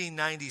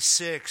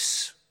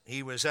 1896,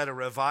 he was at a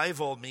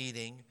revival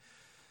meeting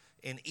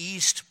in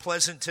East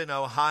Pleasanton,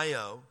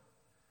 Ohio,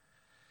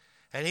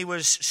 and he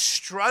was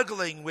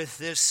struggling with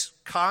this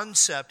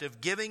concept of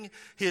giving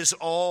his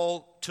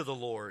all to the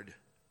Lord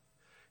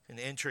and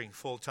entering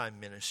full-time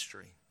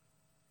ministry.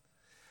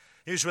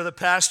 He was with a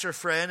pastor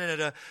friend, and at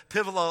a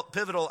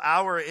pivotal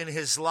hour in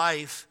his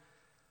life,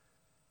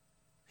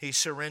 he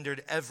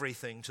surrendered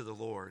everything to the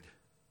Lord.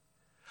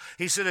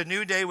 He said, a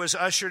new day was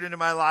ushered into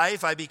my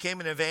life. I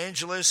became an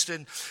evangelist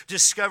and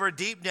discovered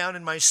deep down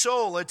in my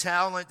soul a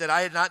talent that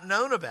I had not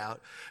known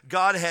about.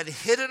 God had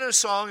hidden a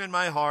song in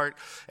my heart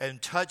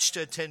and touched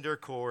a tender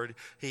chord.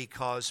 He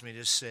caused me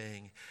to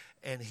sing.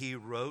 And he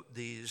wrote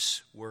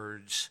these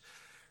words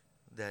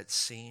that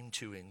seemed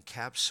to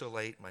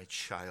encapsulate my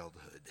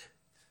childhood.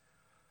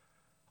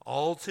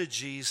 All to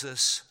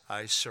Jesus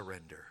I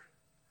surrender.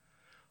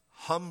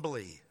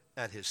 Humbly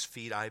at his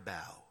feet I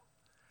bow.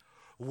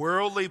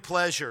 worldly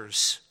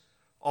pleasures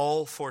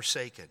all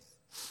forsaken.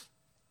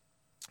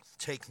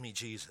 Take me,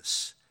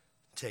 Jesus.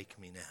 Take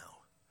me now.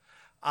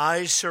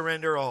 I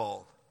surrender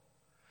all.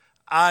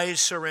 I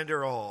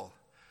surrender all.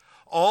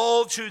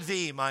 All to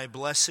thee, my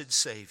blessed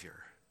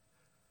Savior.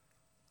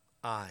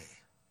 I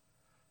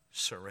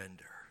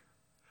surrender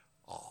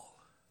all.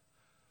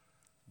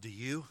 Do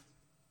you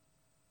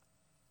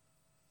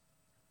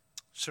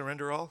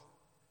surrender all?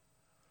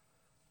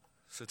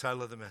 It's the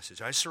title of the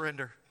message. I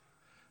surrender,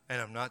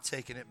 and I'm not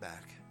taking it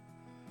back.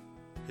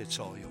 It's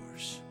all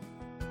yours.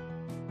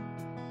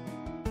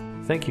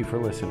 Thank you for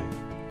listening.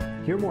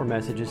 Hear more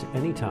messages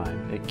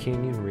anytime at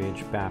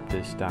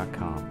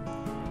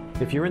CanyonRidgeBaptist.com.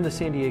 If you're in the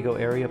San Diego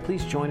area,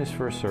 please join us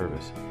for a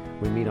service.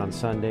 We meet on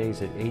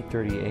Sundays at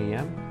 8:30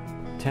 a.m.,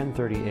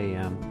 10:30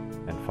 a.m.,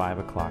 and 5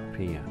 o'clock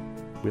p.m.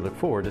 We look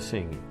forward to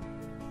seeing you.